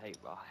 I hate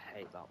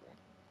that one.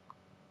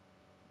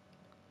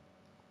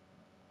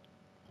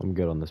 I'm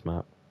good on this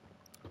map.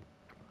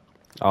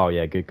 Oh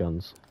yeah, good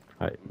guns.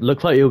 Right,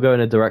 looks like you'll go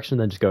in a direction,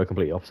 then just go a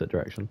completely opposite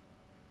direction.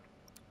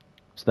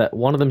 So that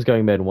one of them's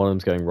going mid, and one of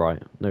them's going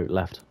right. No,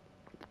 left.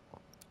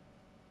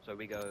 So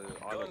we go.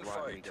 I look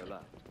right and we go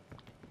left.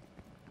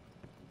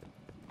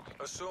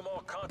 Assume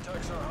all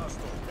contacts are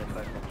hostile. They're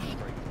both on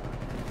straight.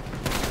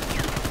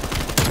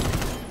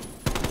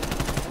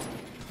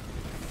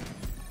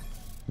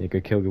 Yeah,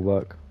 good kill, good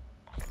work.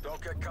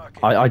 Don't get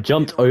cocky. I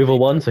jumped over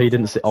one, so he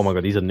didn't see. Oh my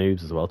god, these are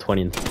noobs as well.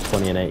 20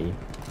 and 80.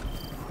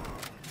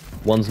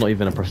 One's not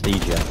even a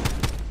prestige yet.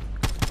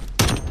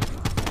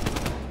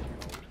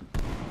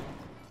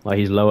 Like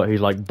he's lower.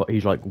 He's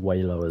like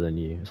way lower than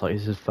you. It's like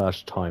it's his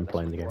first time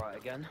playing the game. Right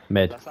again.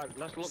 Mid.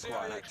 Let's look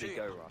right and actually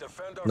go right.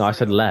 Defend our No, I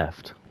said freedom.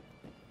 left.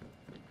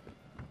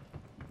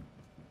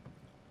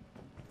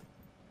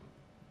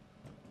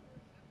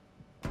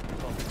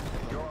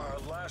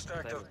 last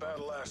active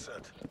battle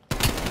asset.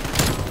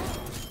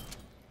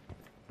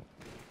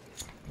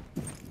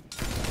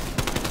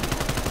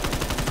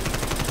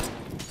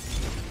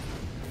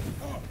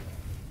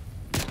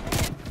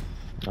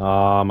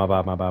 Ah, my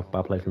bad, my bad.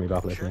 Bad play for me,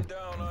 bad play for me. Chain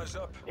down, eyes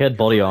up. He had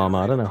body armor.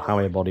 I don't know how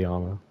he had body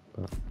armor.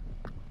 But...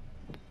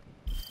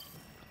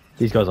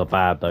 These guys are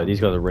bad, though.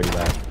 These guys are really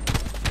bad.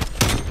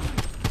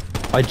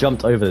 I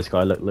jumped over this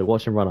guy. Look, look,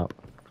 watch him run up.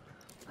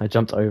 I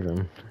jumped over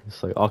him.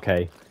 So,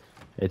 okay.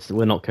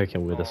 We're not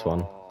cooking with this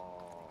one.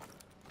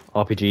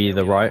 RPG,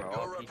 the right.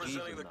 You're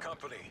representing the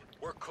company.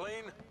 Work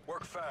clean,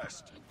 work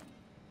fast.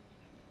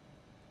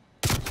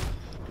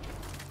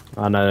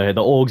 I know,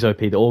 the Org's OP,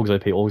 the Org's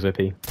OP, Org's OP.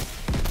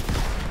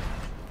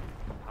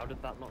 How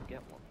did that not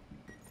get one?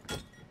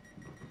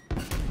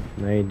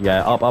 Made,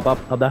 yeah,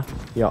 up there.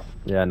 Yeah,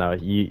 yeah, no,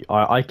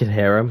 I could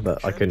hear him,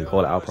 but I couldn't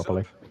call it out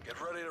properly. Get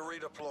ready to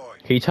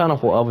redeploy. Can you turn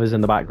off whatever's in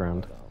the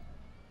background?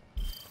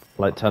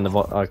 Like, turn the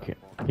okay.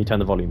 Can you turn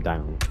the volume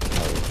down?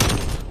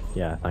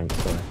 Yeah, thanks,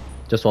 sorry.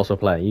 Just whilst we're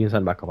playing, you can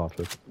send it back up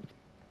afterwards.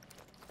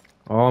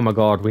 Oh my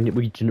god, we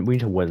need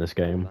to win this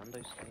game.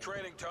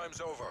 Training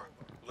time's over.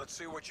 Let's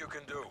see what you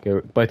can do.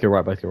 Go, both go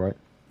right, both go right.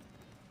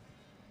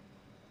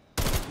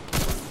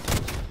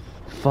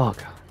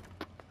 Fuck.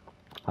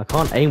 I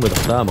can't aim with a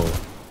thermal.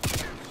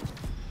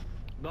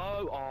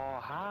 No, oh,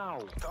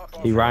 how?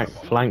 He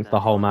flanked the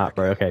whole map,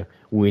 bro. Okay,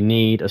 we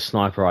need a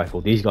sniper rifle.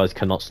 These guys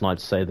cannot snipe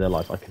to save their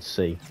life, I can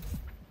see.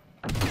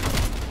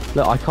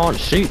 Look, I can't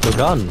shoot the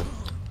gun.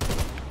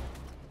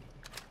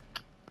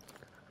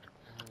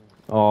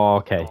 Oh,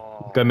 okay.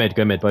 Go mid,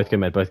 both go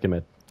mid, both go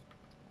mid.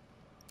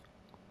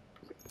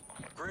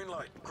 Green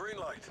light, green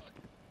light.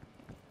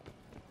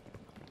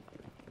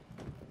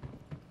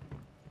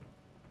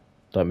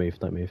 Don't move,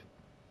 don't move.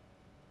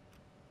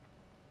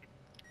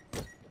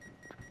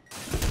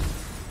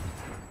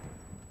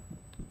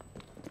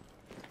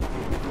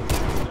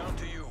 Down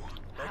to you.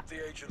 Make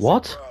the agency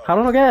What? proud. How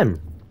did I get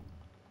him?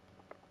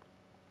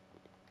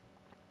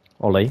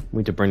 Ollie, we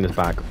need to bring this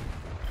back.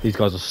 These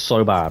guys are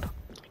so bad.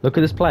 Look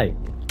at this play.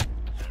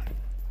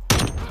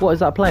 What is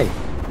that play?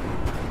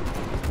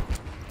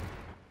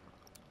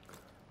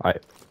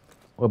 Alright.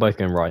 We're both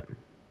going right.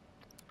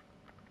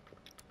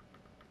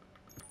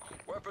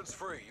 Weapons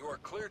free. You are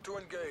clear to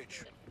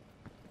engage.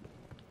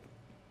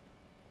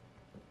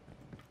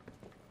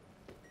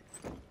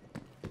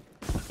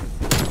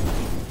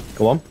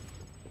 Go on.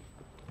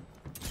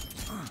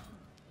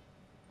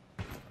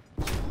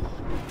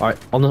 Alright,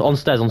 on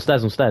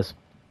stairs.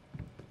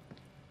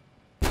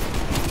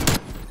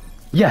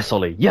 Yes,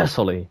 Ollie! Yes,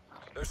 Ollie!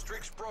 Their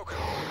streak's broken.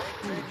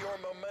 Maintain your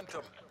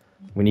momentum.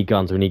 We need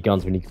guns, we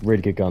need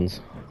really good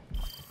guns.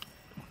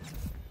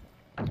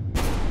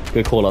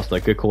 Good call outs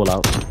though, good call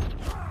outs.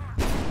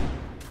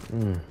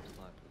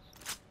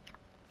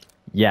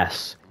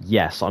 Yes,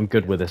 yes, I'm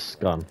good with this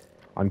gun.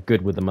 I'm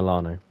good with the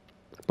Milano.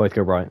 Both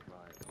go right.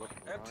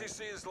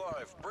 MTC is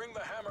live. Bring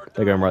the hammer down.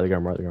 They're going right, they're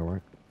going right, they're going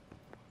right.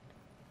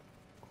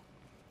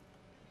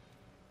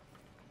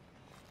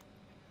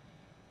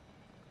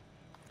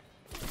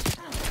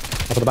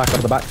 Up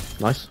at the back,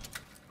 nice.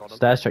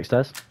 Stairs, check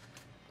stairs.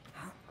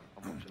 I'm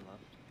watching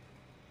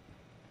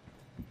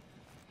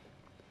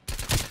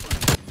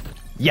that.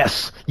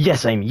 Yes!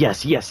 Yes, aim,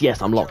 yes,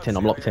 I'm locked in,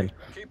 I'm locked in.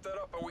 Keep that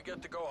up and we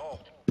get to go home.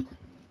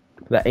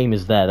 That aim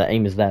is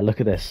there, look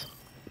at this.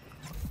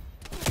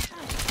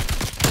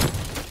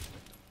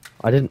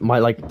 I didn't,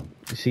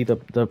 you see the...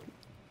 That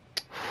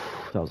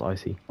was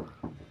icy.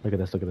 Look at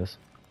this.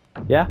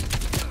 Yeah?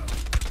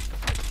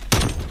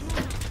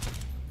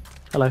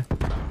 Hello.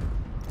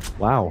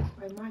 Wow.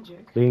 By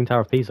magic. Leaning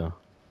Tower of Pisa.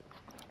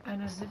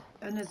 And as if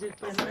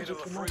by The fate magic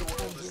of the you free might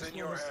world turn is in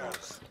your those smelly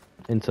hands. socks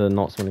Into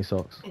not smelly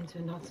socks.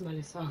 into not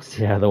smelly socks.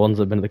 Yeah, the ones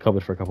that have been in the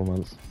cupboard for a couple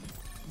months.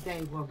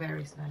 They were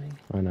very smelly.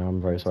 I know, I'm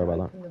very sorry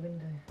about Open the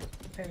window.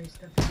 Very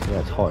stuffy. that. Yeah,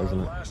 it's hot, isn't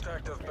it? Last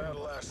active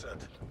battle asset.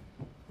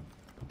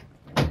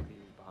 Behind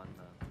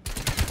the...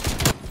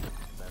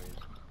 There is...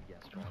 Yes,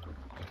 right.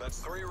 That's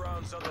 3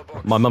 rounds on the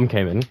books. My mum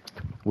came in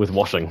with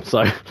washing,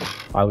 so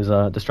I was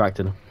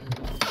distracted,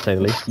 to say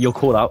the least. Your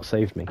call out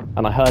saved me.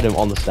 And I heard him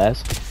on the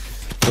stairs.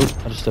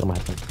 Oh, I just stood on my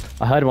headphone.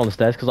 I heard him on the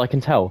stairs because I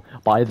can tell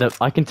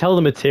I can tell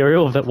the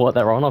material of what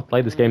they're on. I've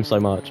played this game so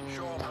much.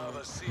 Show 'em how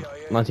the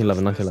CIA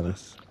 1911, does 1911.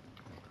 business.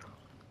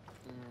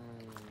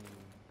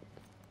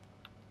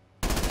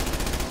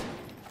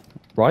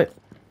 Right.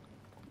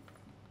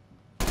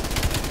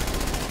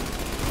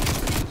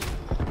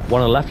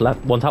 One on the left.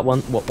 One tap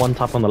on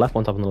the left.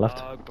 One tap on the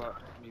left. But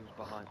he was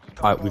behind.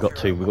 Alright, we got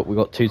two. We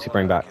got two to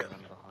bring back. And then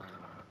behind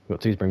him. We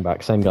got two to bring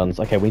back. Same guns.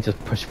 Okay, we need to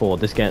push forward.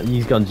 These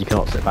guns you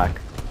cannot sit back.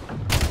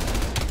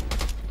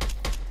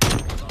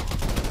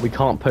 We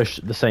can't push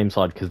the same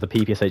side because the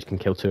PPSH can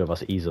kill 2 of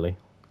us easily.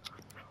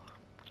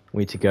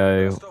 We need to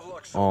go Best of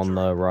luck, on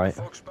soldier. the right.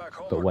 Folks back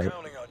home but are wait.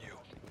 counting on you.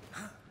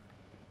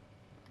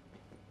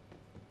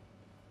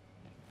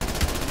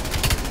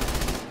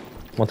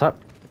 One tap.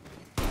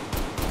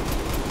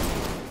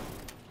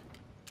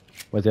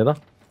 Where's the other?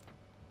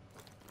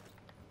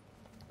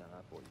 Nah,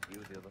 I thought you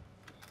was the other.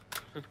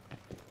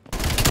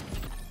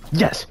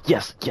 Yes,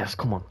 yes, yes,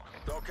 come on.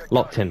 Don't get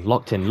Locked cocky. in,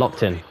 locked in,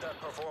 locked in. Repeat that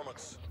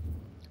performance.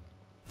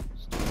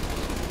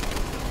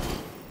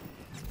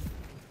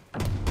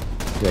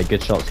 Yeah,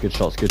 good shots, good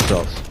shots, good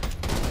shots.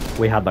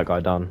 We had that guy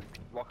done.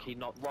 Rocky,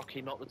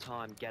 not the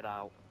time. Get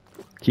out.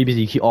 Keep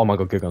easy, keep. Oh my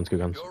god, good guns, good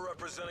guns. You're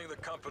representing the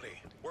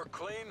company. Work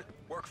clean,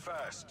 work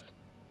fast.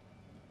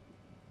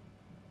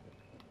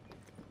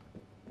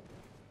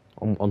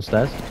 On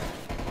stairs.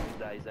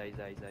 Zay.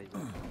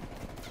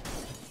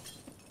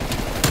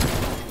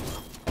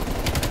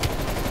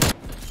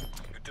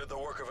 You did the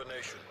work of a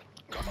nation.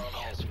 Come on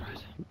home.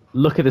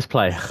 Look at this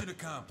play. Mission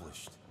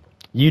accomplished.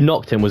 You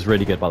knocked him was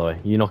really good, by the way.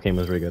 You knocked him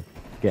was really good.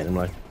 Getting him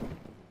low.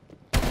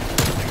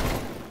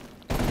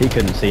 He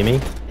couldn't see me.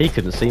 He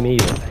couldn't see me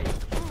either.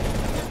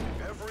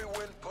 Every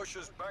win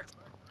pushes back.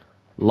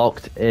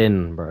 Locked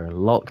in, bro.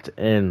 Locked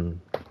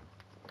in.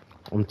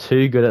 I'm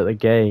too good at the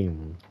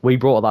game. We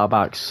brought that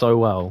back so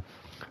well.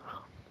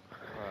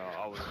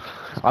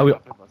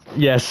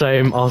 Yeah,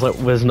 same. I was like,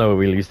 there's no way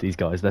we lose these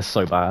guys. They're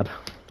so bad.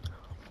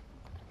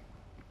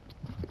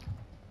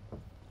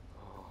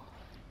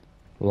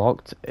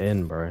 Locked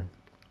in, bro.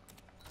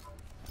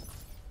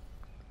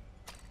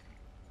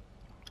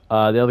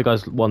 The other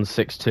guy's won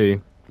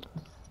 6-2.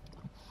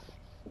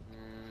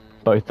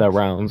 Both their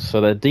rounds,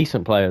 so they're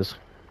decent players.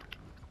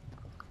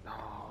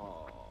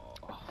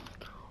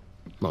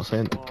 Not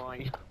saying.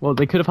 Well,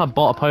 they could have had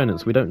bot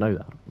opponents. We don't know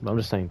that. I'm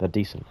just saying they're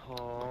decent.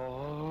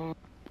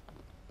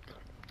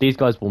 These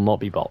guys will not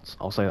be bots.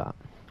 I'll say that.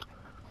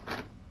 I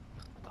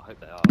hope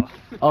they are.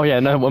 Oh yeah,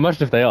 no. Well,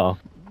 imagine if they are.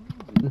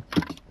 We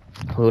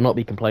will not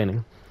be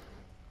complaining.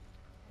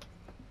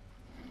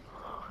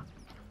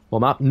 What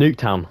map?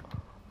 Nuketown.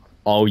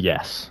 Oh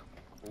yes.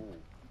 Ooh.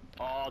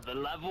 Oh, the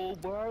level,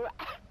 bro.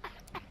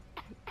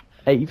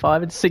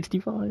 85 and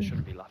 65.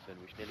 Shouldn't be laughing.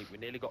 We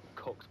nearly got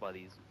cooked by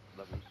these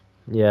levels.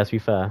 Yeah, to be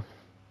fair.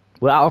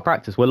 We're out of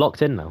practice. We're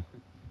locked in now.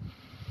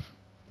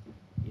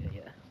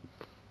 Yeah.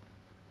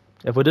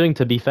 If we're doing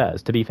to be fair,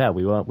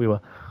 we were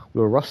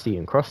rusty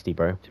and crusty,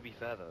 bro. To be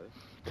fair though.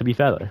 To be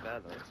fair though.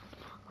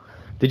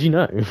 Did you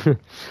know?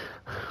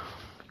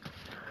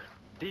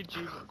 Did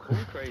you? Call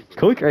me crazy.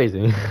 Call me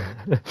crazy.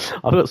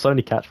 I've got so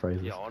many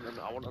catchphrases. Yeah,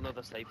 I want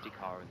another safety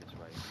car in this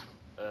race.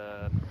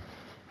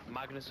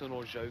 Magnussen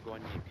or Zhou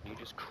on you. Can you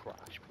just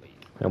crash, please?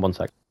 Yeah, 1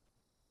 sec.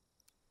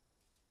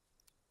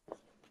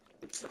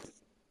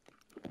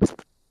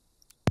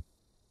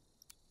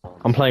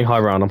 I'm playing high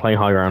ground. I'm playing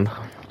high ground.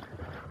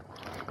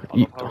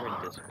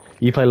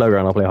 You play low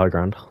ground. I'll play high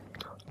ground.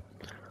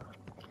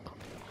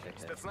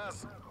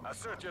 Spetsnaz,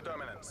 assert your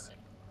dominance.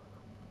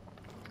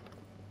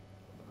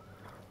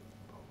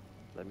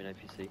 Let me know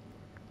if you see.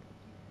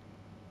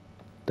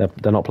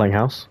 They're not playing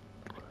house.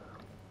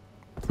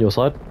 Your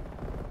side.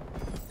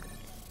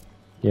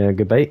 Yeah,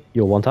 good bait.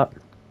 You're one tap.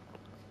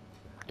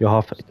 You're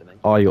half.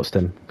 Oh, you got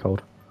stim.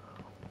 Cold.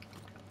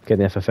 Get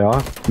the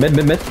FFAR.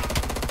 Mid.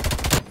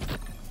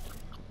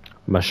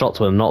 My shots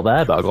were not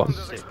there, but I got him.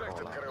 As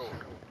expected, Karoo.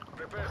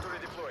 Prepare to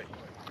redeploy.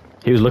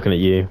 He was looking at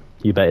you.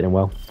 You baited him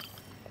well.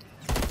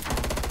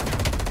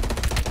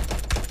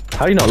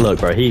 How do you not look,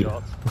 bro?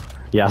 Yeah,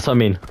 that's what I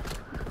mean.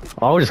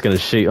 I was just gonna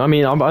shoot. I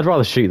mean, I'd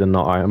rather shoot than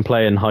not. Alright, I'm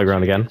playing high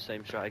ground again.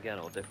 Same shot again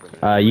or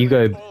different? You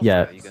go.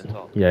 Yeah. You go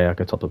top. Yeah,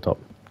 go top.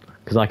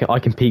 Because I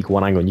can peek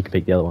one angle and you can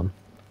peek the other one.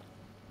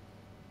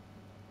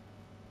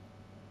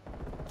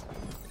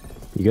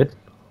 You good?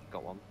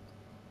 Got one.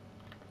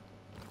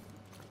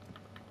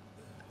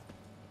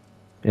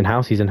 In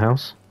house. He's in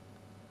house.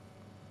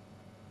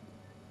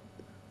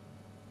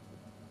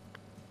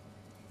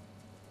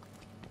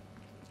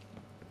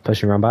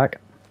 Pushing around back.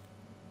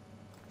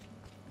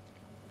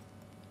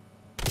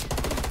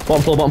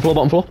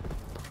 Bottom floor.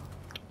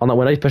 On that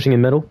window, he's pushing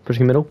in middle.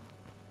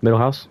 Middle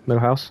house.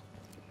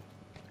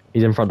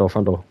 He's in front door.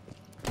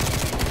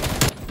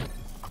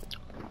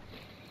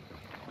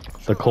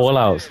 The call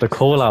outs.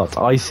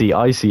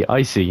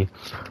 Icy.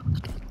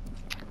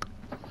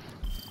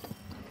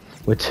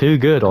 We're too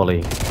good,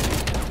 Ollie.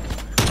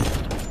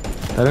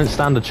 They don't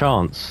stand a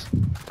chance.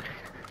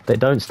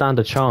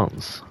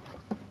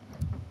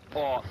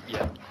 Oh,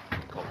 yeah.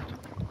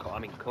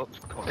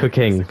 Cooked.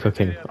 Cooking.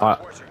 Alright,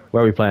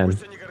 where are we playing?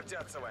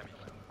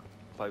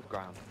 Both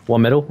ground.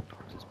 One middle.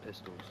 Just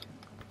pistols.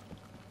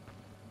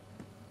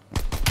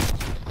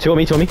 Two on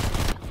me.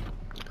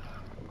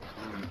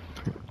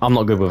 I'm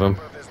not good with them.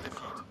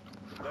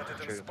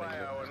 It's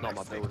not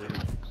my building.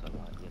 So,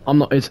 like, you know. I'm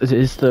not. It's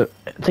the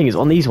thing is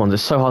on these ones.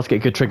 It's so hard to get a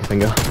good trigger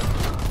finger.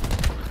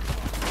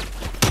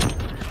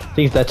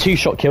 Thing is, they're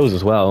 2-shot kills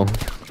as well.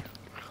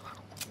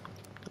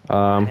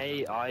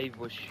 Hey, I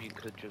wish you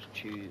could just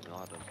choose.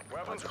 I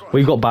don't.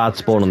 We've got bad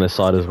spawn on this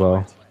side as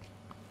well.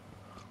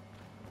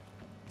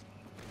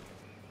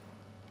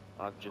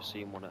 I've just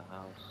seen one at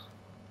house.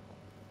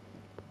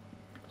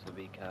 So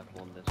be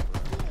careful on this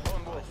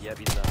one. Yeah,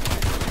 be there.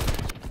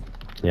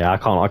 Yeah, I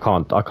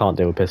can't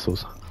deal with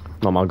pistols.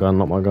 Not my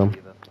gun. Either.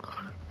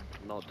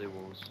 Not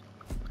duels.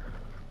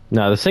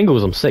 No, the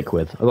singles I'm sick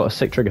with. I've got a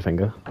sick trigger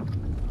finger.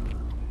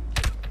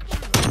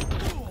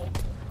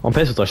 On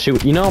pistols, I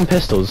shoot. You know, on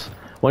pistols,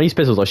 When I use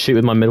pistols, I shoot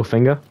with my middle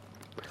finger.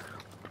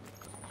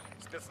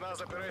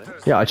 Spetsnaz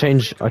operators. Yeah, I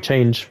change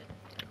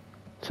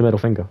to middle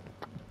finger.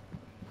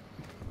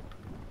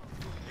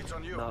 It's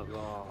on you. No,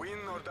 oh, Win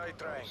or die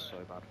trying. so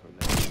bad for me.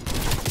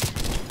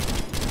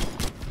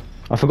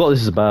 I forgot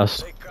this is a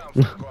burst. They come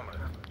from comrade.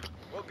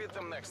 We'll beat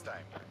them next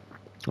time.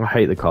 I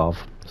hate the carve.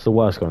 It's the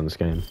worst gun in this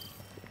game.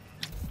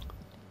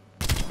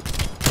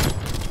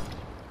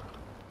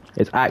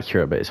 It's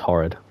accurate, but it's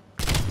horrid.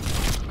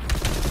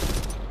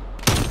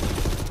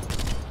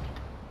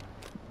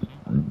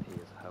 He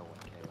is a hell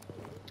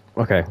of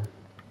a Okay.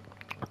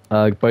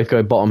 Both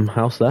go bottom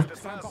house there.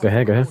 Go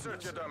here, go here.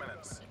 Assert your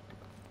dominance.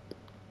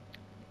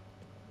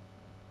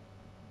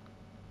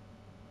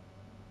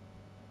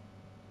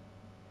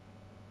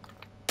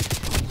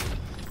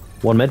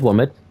 One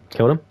mid.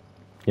 Killed him.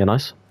 Yeah,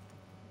 nice.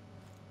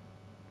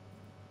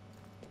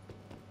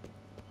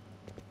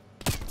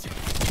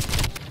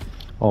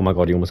 Oh my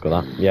god, you almost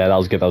got that. Yeah, that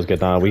was good.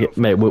 Nah,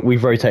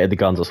 we've rotated the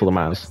guns. That's all that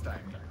matters.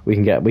 We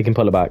can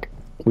pull it back.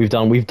 We've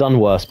done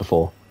worse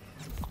before.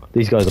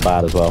 These guys are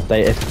bad as well.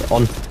 If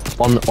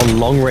on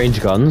long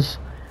range guns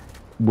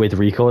with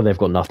recoil, they've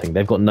got nothing.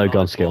 They've got no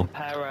gun skill.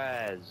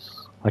 Perez,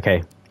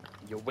 Okay,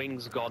 your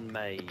wing's gone,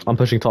 mate. I'm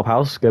pushing top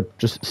house. Go,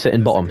 just sit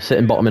in bottom. Sit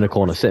in bottom in a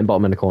corner. Sit in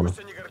bottom in a corner. Пусть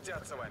они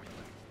гордятся вами.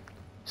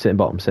 Sit in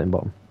bottom. Sit in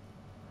bottom.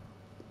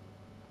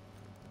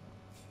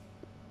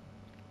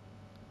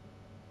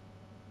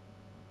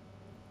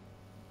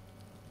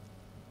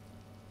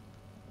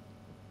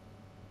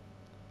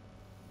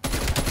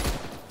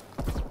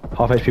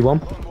 Half HP one.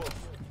 Lone wolf.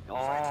 Oh,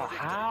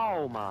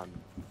 how, man?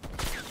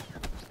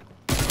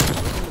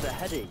 With a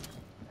heady.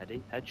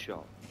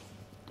 Headshot.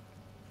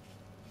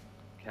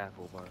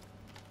 Careful, bro.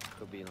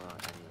 Could be like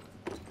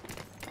anyone.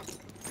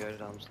 Go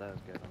downstairs.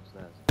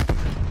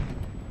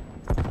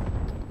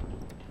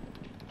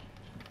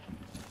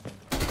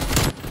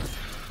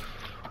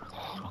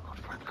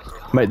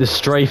 Mate, the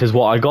strafe is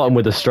what I got him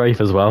with the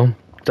strafe as well.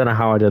 Don't know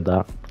how I did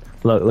that.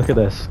 Look at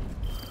this.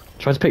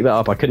 Tried to pick that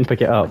up, I couldn't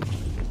pick it up.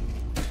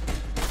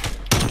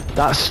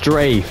 That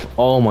strafe,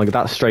 oh my god,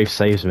 that strafe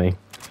saves me.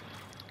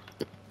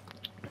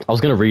 I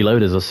was gonna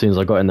reload it as soon as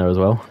I got in there as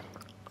well.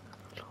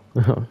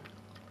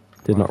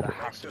 Did not. There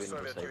has to be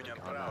another safety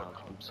car now.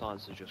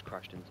 Science has just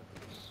crashed into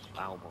this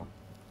Albon.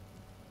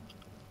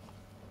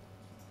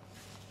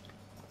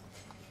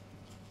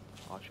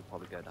 I should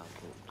probably go down.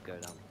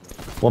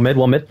 One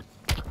mid.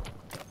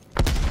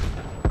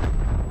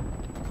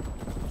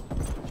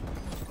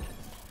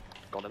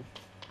 Got him.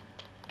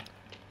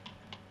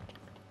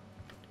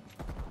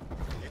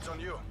 It's on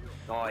you.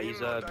 Oh, he's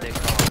near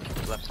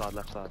car. Left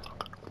side.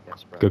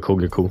 Yes, bro. Good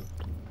call.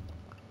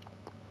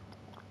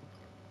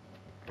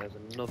 There's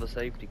another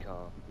safety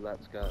car.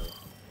 Let's go.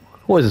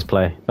 What is this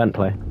play? Bent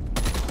play.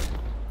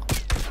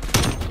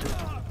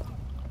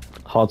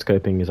 Hard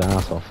scoping his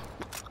ass off.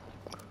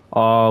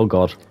 Oh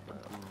god.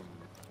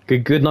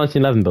 Good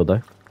 1911 build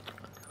though.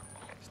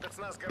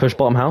 Spetsnaz Push готов.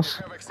 bottom house.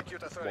 Have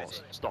execute authority.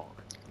 What?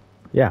 Stock.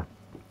 Yeah.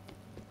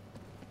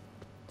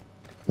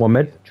 One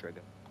mid.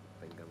 Trigger.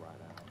 Finger right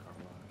out.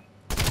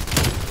 Can't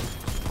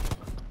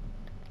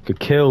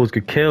lie.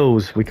 Good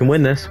kills. We can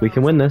win this.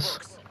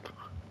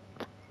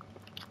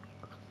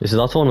 This is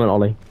our tournament,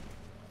 Ollie.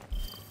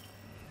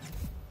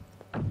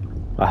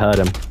 I heard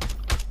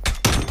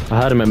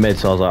him at mid,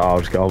 so I was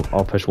like, oh,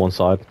 I'll push one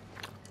side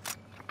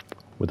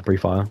with the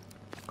pre-fire.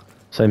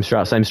 Same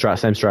strat.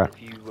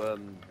 If you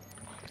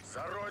За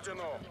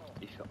родину.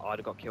 if I'd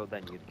have got killed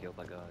then, you'd have killed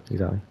that guy.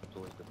 Exactly. It's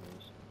always good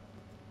news.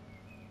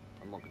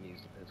 I'm not gonna use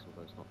the pistol,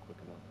 though it's not quick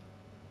enough.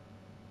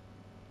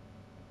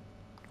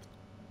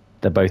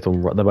 They're both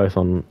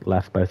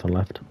on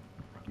left.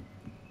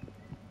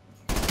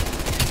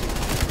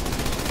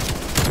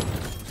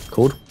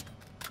 Called. I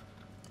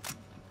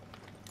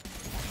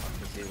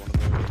can see one of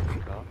them in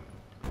the car.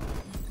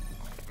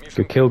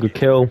 Mission Good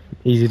kill.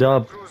 Easy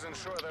dub. Cruise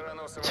ensure there are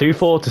no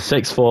 2-4 to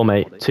 6-4,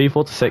 mate.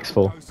 2-4 to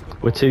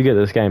 6-4. We're too good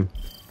at this game.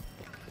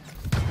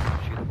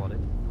 Shoot the body.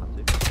 Had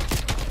to.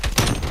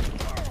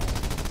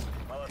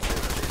 Молодцы.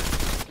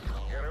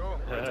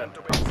 ГРУ, return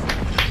to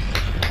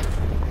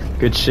base.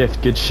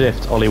 Good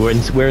shift, Ollie.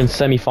 We're in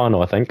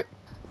semi-final, I think.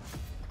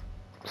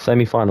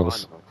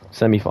 Semi-finals.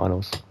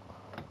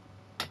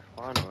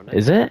 Final, isn't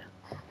Is it?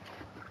 I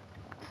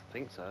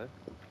think so.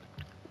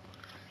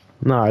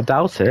 No, I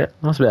doubt it.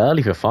 That's a bit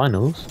early for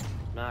finals.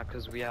 Nah,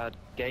 because we had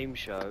game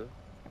show,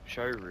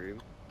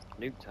 showroom,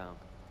 Nuketown.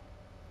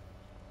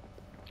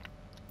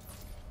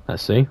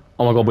 Let's see.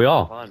 Oh my god, we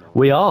are. Final.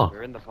 We are.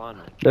 We're in the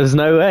final. There's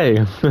no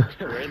way.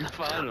 We're in the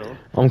final.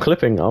 I'm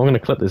gonna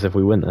clip this if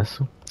we win this.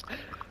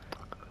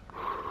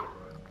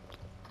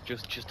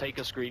 Just take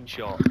a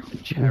screenshot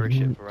and cherish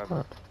it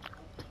forever.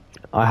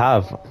 I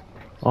have.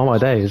 All my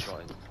days.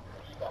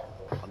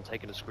 I'm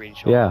taking a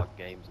screenshot Yeah. of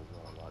games as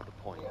well, like the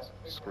points.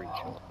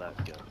 Screenshot. There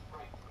we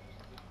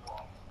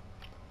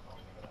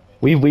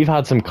go. We've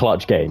had some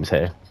clutch games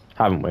here,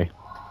 haven't we?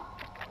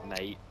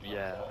 Mate,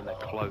 yeah, and they're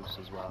close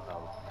as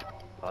well.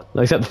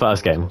 Like, Except the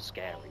first game.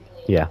 Scary.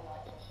 Yeah.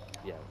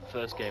 Yeah, the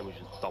first game was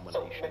just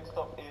domination. Next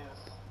up is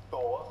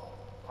Thor.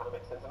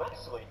 doors, and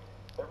actually,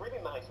 they're really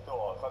nice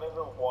doors. I don't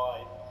know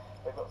why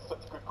they've got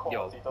such good Yo,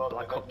 quality doors.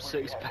 Black they're Ops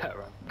really 6 heavy.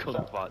 better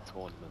gunfight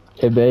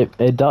tournament.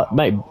 It does,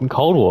 mate.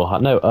 Cold War,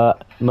 no,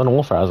 Modern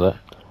Warfare has it.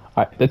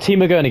 Alright, the team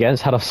we're going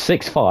against had a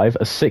 6-5,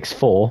 a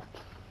 6-4,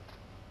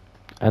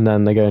 and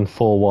then they're going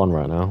 4-1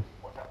 right now.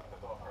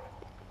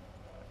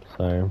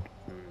 So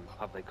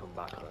Have they come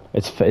back though?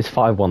 it's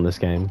 5-1 this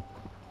game.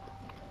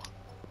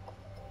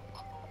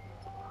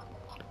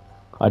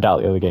 I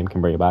doubt the other game can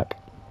bring it back.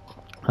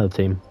 Other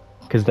team,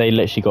 because they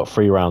literally got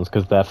 3 rounds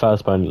because their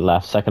first opponent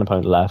left, second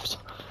opponent left.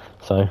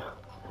 So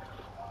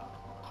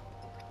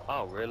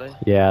Oh, really?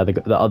 yeah,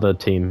 the other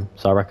team.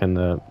 So I reckon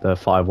the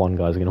 5-1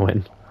 guys are gonna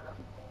win.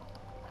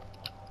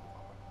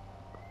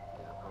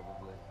 Yeah,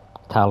 probably.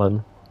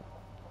 Talon.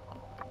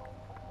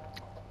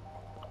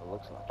 It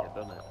looks like it,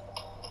 doesn't it?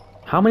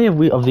 How many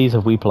of these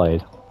have we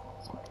played?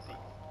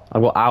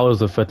 I've got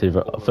hours of footage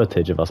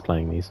of us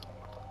playing these.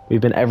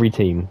 We've been every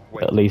team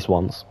at least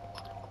once.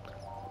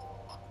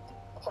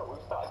 So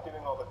we've started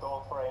doing all the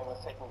door frames,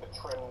 taking the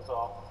trims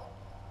off,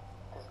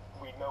 because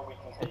we know we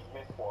can take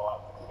this wall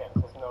out, because again,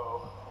 there's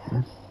no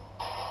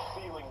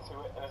ceiling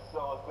to it, and as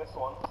well as this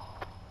one,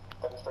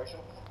 demonstration.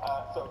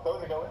 So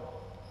those are going.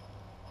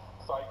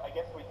 So I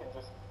guess we can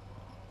just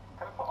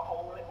kind of put a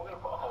hole in it. We're going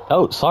to put a hole in it.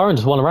 Oh, Siren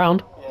just won a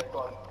round. Yeah, go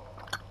on.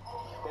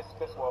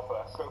 This wall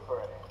first, go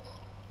for it.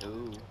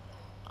 Ooh.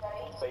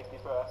 Safety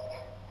first.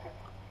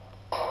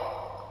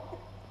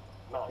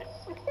 Nice.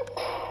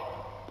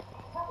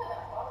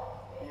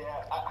 Yeah,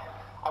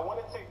 we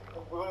wanted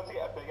to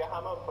get a bigger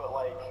hammer, but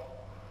like,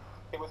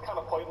 it was kind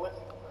of pointless.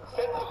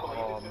 Sensibly,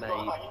 this is not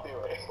how you do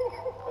it.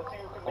 Let's see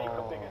who can make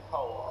the biggest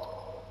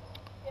hole.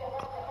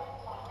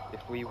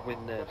 If we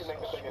win this, Who can make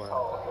the I biggest swear.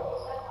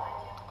 hole?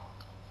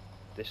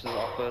 This is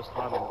our first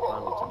time in the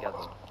final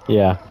together.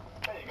 Yeah,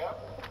 There you go.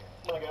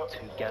 There you go.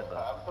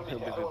 Together. We've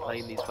been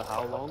playing these for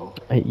how long?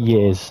 8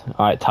 years.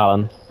 All right,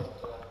 Talon.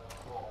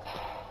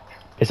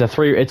 It's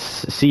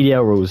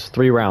CDL rules.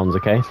 3 rounds,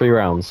 okay? 3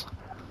 rounds.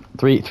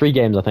 Three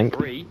games, I think.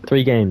 3?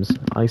 3 games. I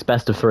think it's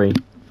best of 3.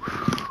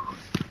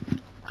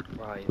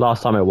 Right.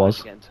 Last time it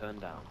was. Getting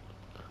turned down.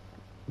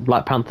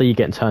 Black Panther, you're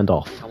getting turned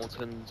off.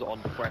 Hamilton's on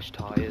fresh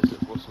tyres,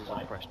 Russell's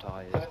on fresh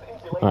tyres.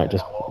 Alright,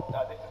 just.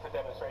 This is for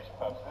demonstration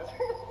purposes.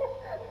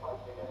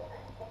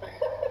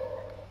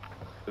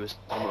 Lewis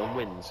Hamilton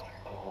wins.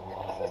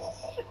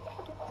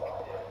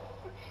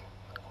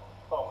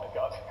 Oh my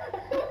god.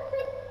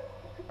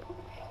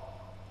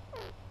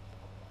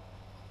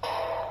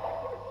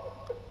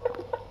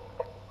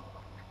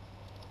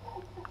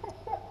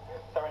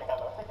 Sorry,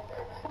 Hannah.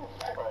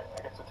 Right,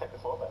 I guess we'll take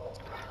this one then.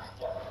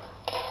 Yeah.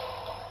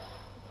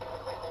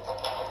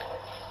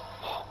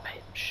 Oh,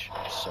 mate,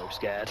 I'm so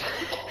scared.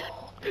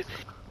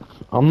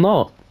 I'm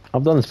not.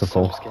 I've done this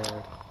before. So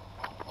scared.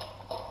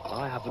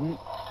 I haven't.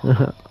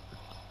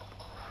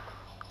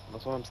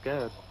 That's why I'm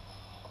scared.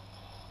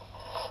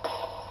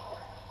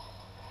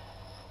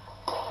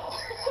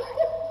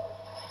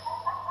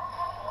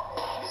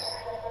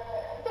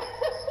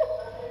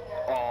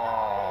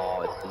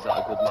 Oh, is that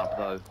a good map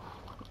though?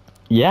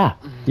 Yeah,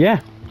 yeah.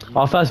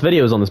 Our first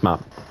video was on this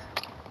map.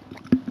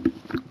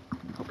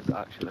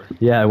 Actually.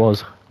 Yeah, it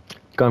was.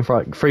 Going for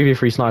like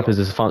 3v3 snipers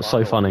is fun,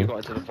 so funny. We got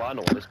into the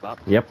final on this map.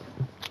 Yep.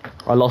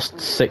 I lost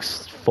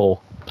 6-4.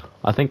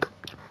 I think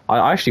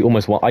I actually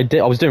almost won. I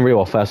was doing really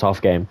well first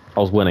half game. I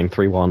was winning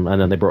 3-1,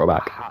 and then they brought it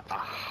back. I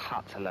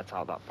had to let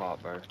out that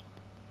part, bro.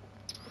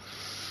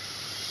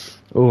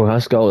 Oh,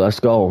 let's go. Let's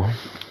go.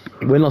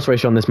 Win-loss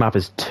ratio on this map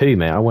is 2,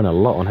 mate. I win a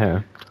lot on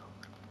here.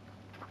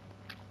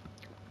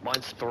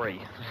 Mine's 3.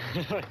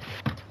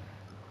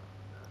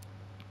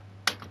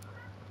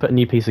 Put a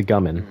new piece of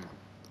gum in.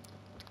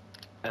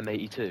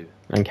 M82.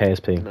 And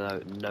KSP.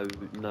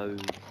 No.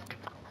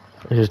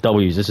 This is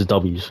W's. This is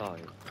W's.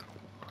 Side.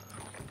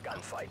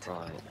 Gunfight.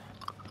 Right.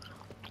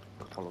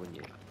 I'm following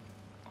you.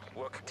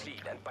 Work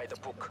clean and by the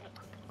book.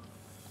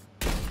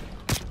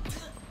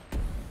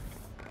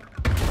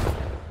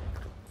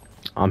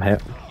 I'm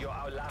hit. You're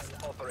our last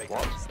operator.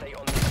 What? Stay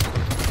on.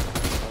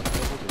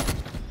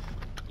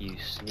 You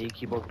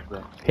sneaky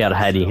bugger. He had a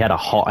heady. He had a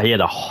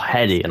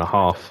heady and a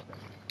half.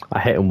 I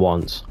hit him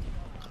once.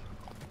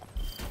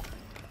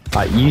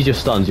 Alright, use your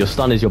stuns. Your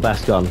stun is your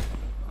best gun.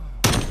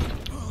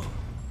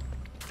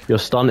 Your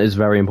stun is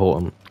very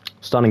important.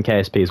 Stun and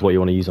KSP is what you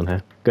want to use on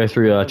here. Go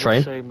through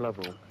train. Same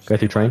level. Go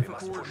through train. We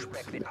must push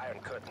back the Iron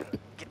Curtain.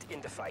 Get in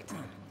the fight.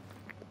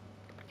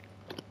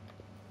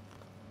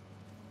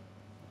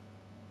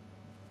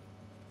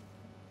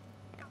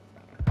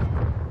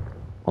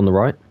 On the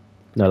right.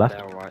 No, left.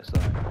 They're on right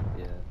side.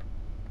 Yeah.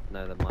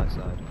 No, they're my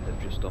side.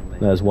 They've just done me.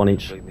 There's one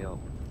each. Blew me up.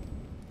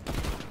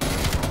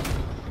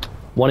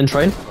 1 in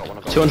train. I got one,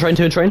 I got 2 on train.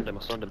 2 in train. I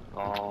stunned him.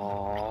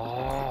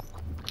 Oh.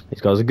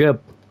 These guys are good.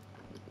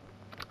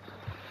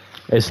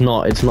 It's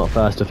not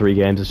first to 3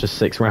 games. It's just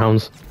 6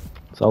 rounds.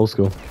 It's old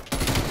school.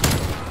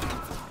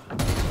 Oh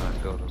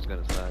god, I was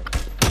gonna say.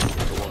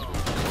 If it was.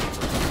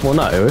 Well,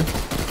 no. It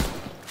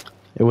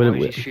Why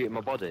wouldn't. is he shooting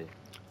my body?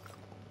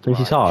 This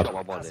is hard. Shot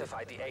my body.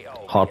 Pacify the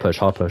AO. Hard push.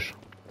 Hard push.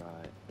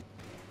 Right.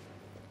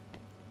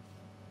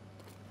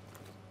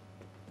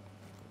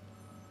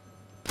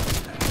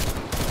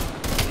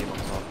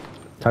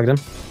 Tagged him.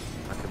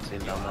 I can see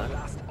him down there.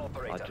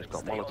 I just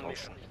got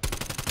Molotov.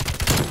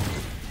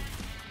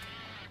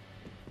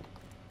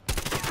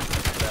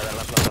 There,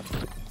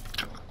 left.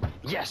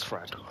 Yes,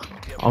 Fred.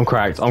 I'm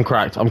cracked. I'm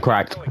cracked. I'm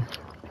cracked.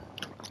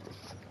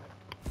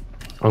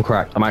 I'm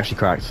cracked. I'm actually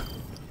cracked.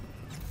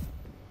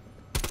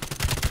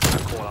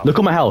 Look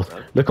at my health.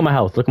 Look at my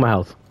health. Look at my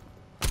health.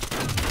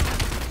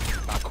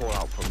 That call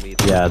out from me.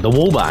 Yeah, the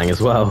wall bang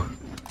as well.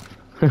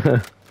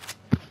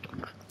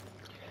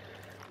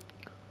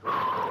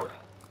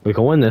 We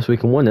can win this. We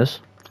can win this.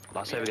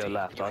 I say we go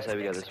left. I say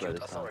we go this way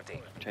this time.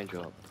 Change it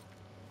up.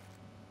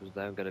 Because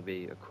they're going to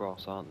be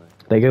across, aren't they?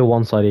 They go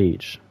one side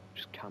each.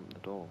 Just camp the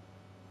door.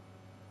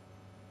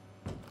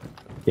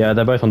 Yeah,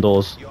 they're both on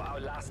doors.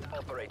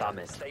 Damn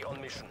it.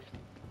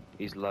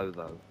 He's low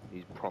though.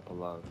 He's proper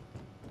low.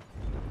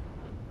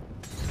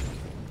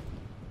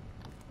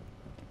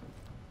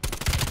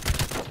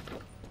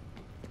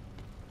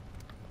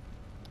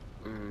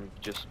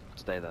 Just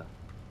stay there.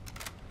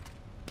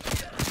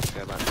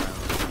 Go back down.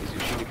 He's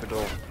shooting for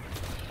door.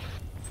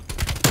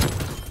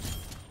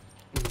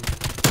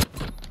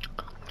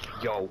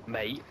 Yo,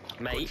 mate.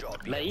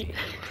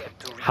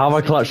 How have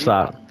I clutched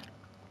that?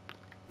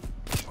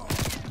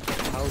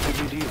 How did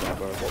you do that,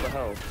 bro? What the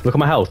hell? Look at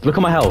my health. Look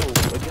at my health.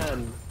 Oh,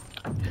 again.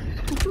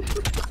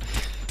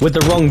 With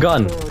the wrong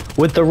gun.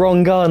 With the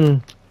wrong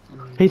gun.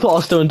 He thought I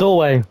was still in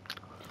doorway.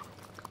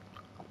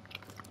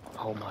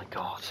 Oh my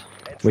god.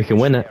 We can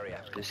win it.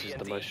 This is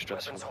the most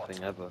stressful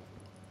thing ever.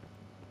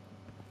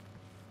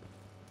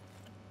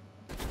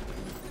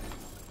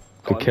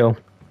 Good kill.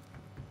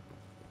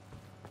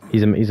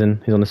 He's on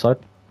the side.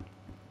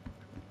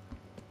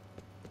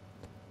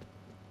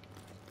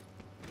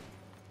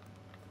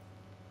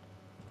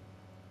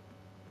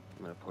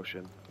 I'm gonna push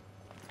him.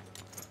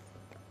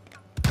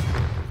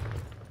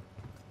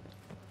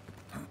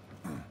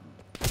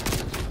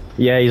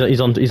 Yeah, he's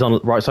on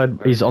right side.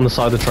 He's on the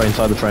side of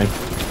the train.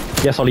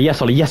 Yes, Ollie.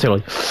 Yes, Ollie. Yes,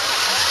 Ollie.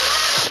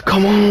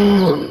 Come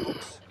on,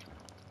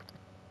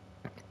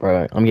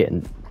 bro. I'm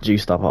getting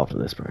juiced up after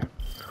this, bro.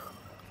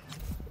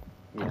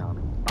 Yeah.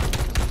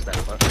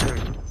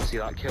 See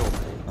that kill?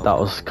 That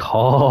was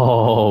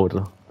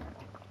cold.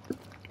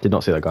 Did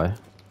not see that guy.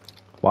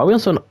 Why are we on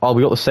so? Oh,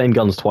 we got the same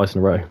guns twice in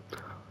a row.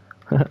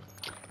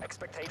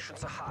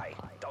 Expectations are high.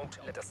 Don't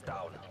let us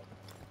down.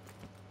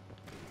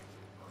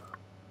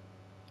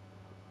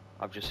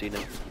 I've just seen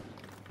him.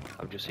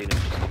 Just seen him.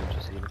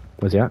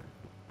 Where's he at?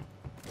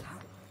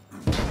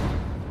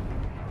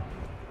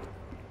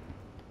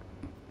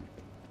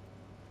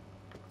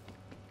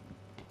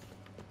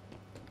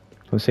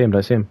 Don't see him.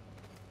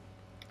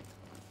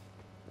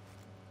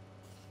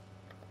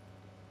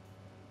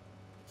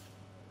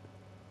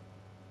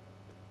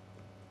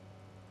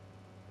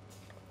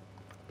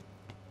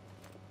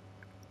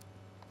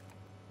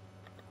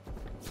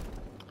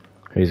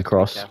 He's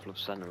across. Careful of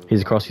center.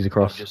 He's across.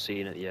 I've just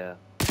seen it, yeah.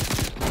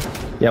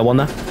 Yeah, one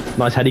there.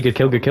 Nice heady, good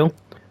kill.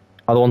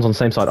 Other one's on the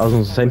same side.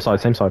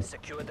 Same side.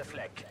 Secure the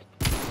flag.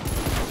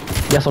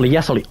 Yes,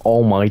 Ollie.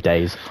 Oh my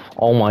days.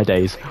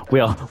 We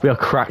are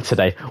cracked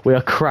today.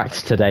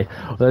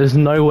 There's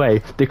no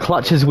way. The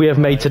clutches we have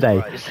made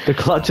today.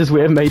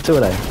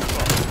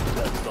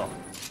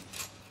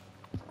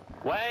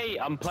 Wait,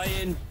 I'm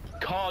playing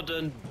COD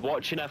and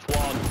watching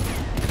F1.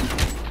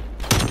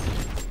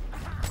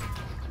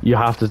 You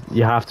have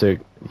to.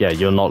 Yeah,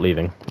 you're not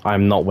leaving.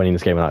 I'm not winning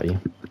this game without you.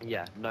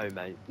 Yeah, no,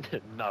 mate.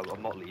 No,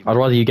 I'm not leaving. I'd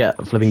rather you get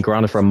flipping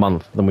grounded for a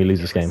month than we lose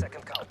this game.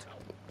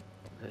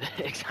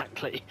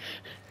 Exactly.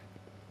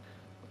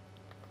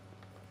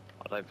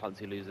 I don't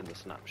fancy losing the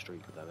snap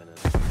streak though, innit?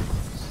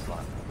 It's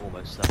like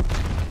almost set.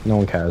 No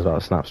one cares about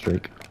a snap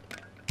streak.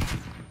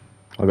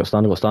 I got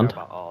stunned.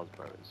 About ours,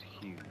 bro. It's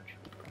huge.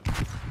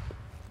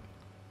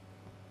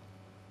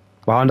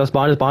 Behind.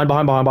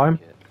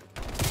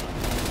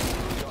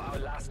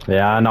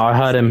 Yeah, no, I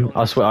heard him.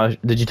 I swear.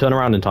 Did you turn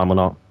around in time or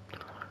not?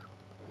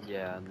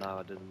 Yeah, no,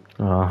 I didn't.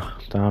 Oh,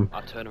 damn.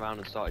 I turned around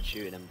and started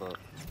shooting him, but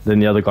Then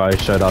the other guy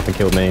showed up and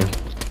killed me.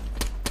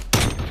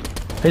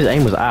 His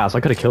aim was ass. I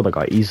could have killed that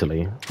guy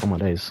easily. Oh my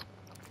days.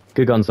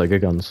 Good guns though.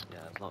 Good guns. yeah,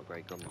 it's not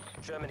great guns.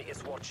 Germany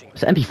is watching.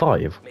 It's an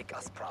MP5. Make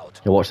us proud.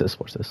 Yeah, watch this.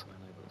 I know,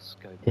 but the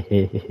scope.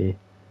 Hehehe.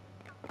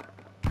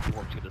 I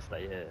want you to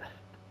stay here.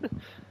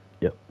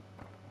 Yep.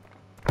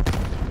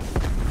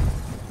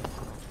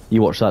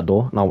 You watch that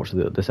door, and I'll watch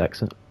this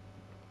exit.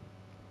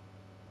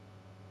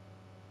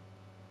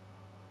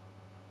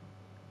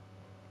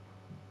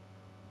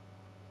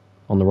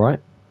 On the right.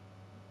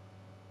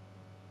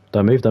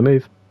 Don't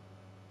move.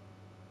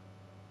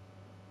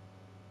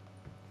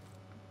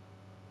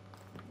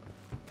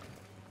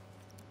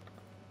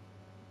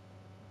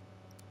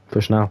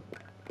 Push now.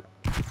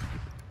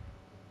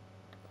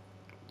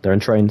 They're in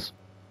trains.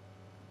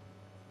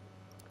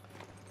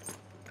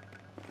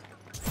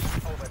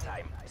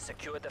 Overtime.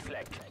 Secure the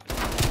flag.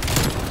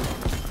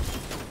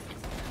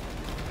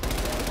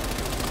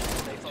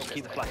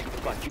 Keep the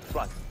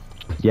flag.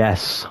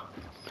 Yes.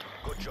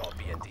 Good job,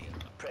 BND.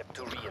 Prep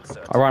to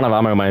reinsert. I ran out of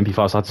ammo on my MP5,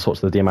 so I had to swap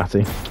to the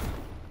Diamatti.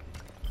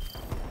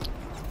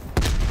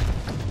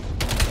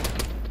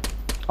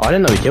 Oh, I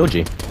didn't know he killed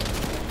you.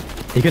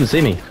 He couldn't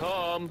see me.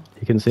 Come.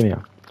 He couldn't see me.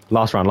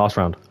 Last round, last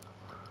round.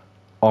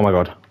 Oh my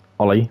god.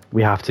 Ollie,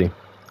 we have to.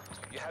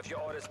 You have your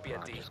orders, I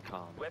BND. just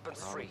can't.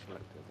 Weapons I'm free.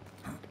 reflected.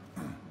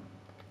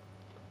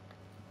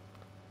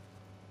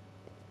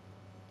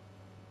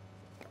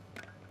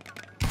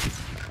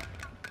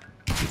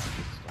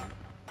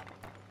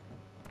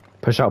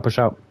 Push out, push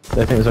out. I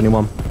think there's only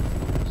one.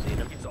 Seen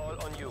him. It's all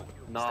on you.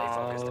 No. Stay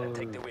focused and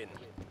take the win.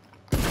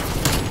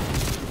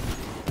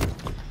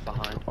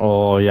 Behind.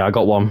 Oh yeah, I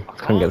got one.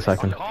 Couldn't get the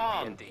second.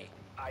 Can't. BND.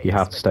 I You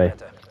have to stay. expect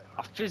better.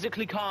 I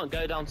physically can't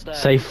go downstairs.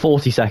 Say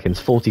 40 seconds,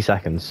 40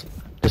 seconds.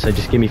 Just say,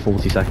 just give me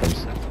 40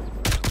 seconds.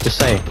 Just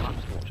say. I'm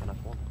just watching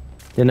F1.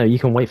 Yeah, no, you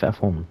can wait for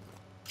F1.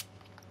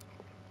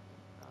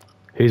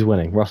 Who's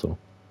winning? Russell.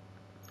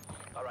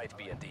 All right,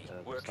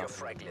 BND. Work your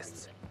frag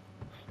lists.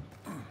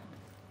 I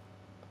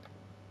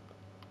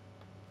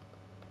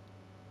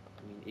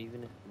mean,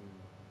 even if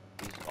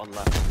he's on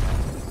left,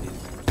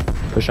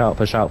 Push out,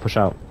 push out, push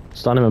out.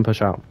 Stun him and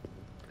push out.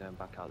 he's going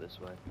back out this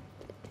way.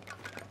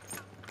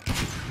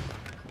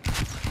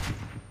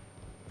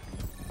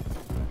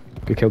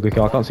 Good kill, good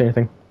kill. I can't see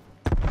anything.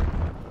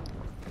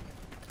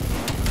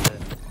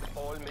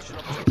 All mission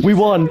objectives. We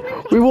won!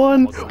 We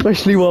won! We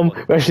actually won!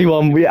 We actually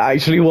won! We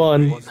actually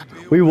won!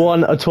 We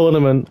won a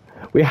tournament.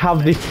 We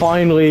have the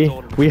finally.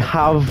 We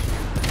have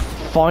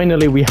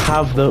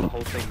The the.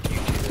 whole thing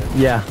YouTube there.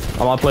 Yeah,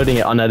 I'm uploading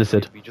it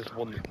unedited. We just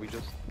won. We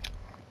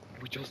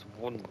just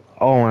won.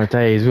 Oh my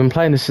days, we've been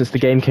playing this since the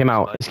game came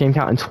out. This game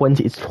came out in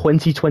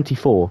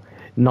 2024.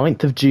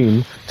 9th of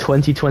June,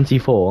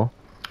 2024.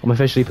 I'm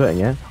officially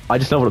putting it. I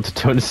just leveled up to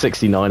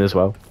 269 as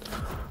well.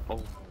 Oh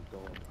my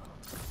god.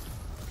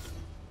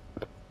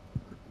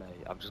 Mate,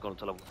 I've just gone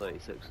to level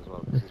 36 as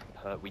well. This is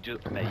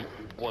mate,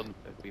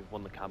 we've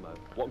won the camo.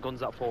 What gun's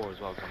that for as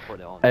well? 'Cause I'm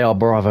putting it on. AR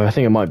Bravo, I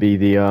think it might be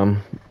the, let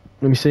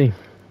me see.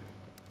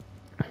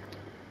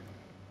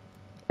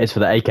 It's for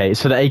the AK,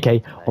 it's for the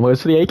AK. Oh my god,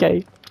 it's for the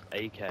AK.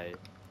 AK.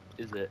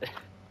 Is it?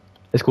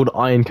 It's called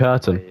Iron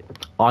Curtain. Wait.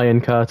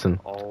 Iron Curtain.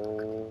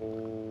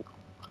 Oh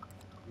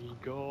my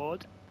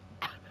god.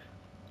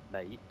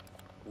 Mate,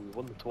 we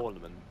won the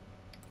tournament.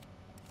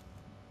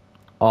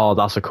 Oh,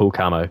 that's a cool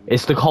camo.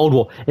 It's the Cold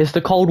War. It's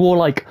the Cold War,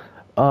 like,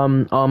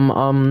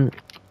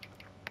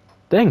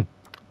 thing.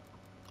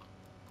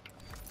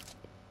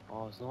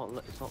 Oh, it's not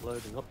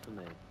loading up for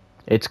me.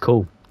 It's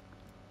cool.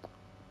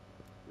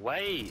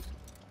 Wait,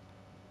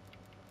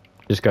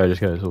 Just go,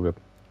 it's all good.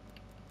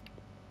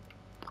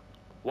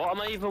 what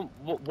am I even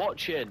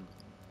watching?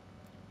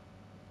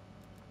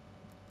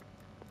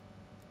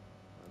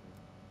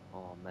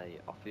 Oh mate,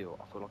 I feel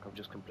like I've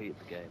just completed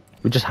the game.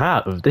 We just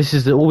have. This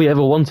is all we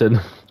ever wanted.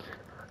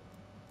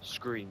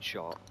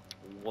 Screenshot,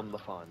 won the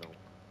final.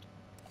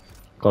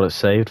 Got it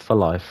saved for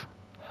life.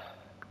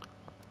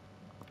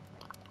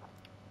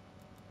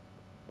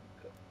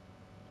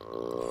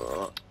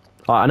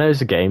 I know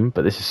it's a game,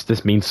 but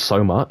this means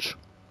so much.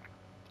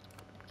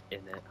 In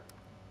it.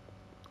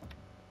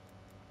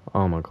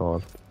 Oh my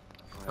god.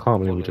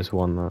 Can't believe we just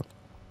won that.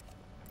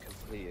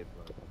 Completed,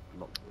 bro.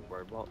 Not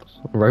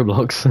Roblox.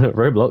 Roblox.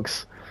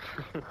 Roblox.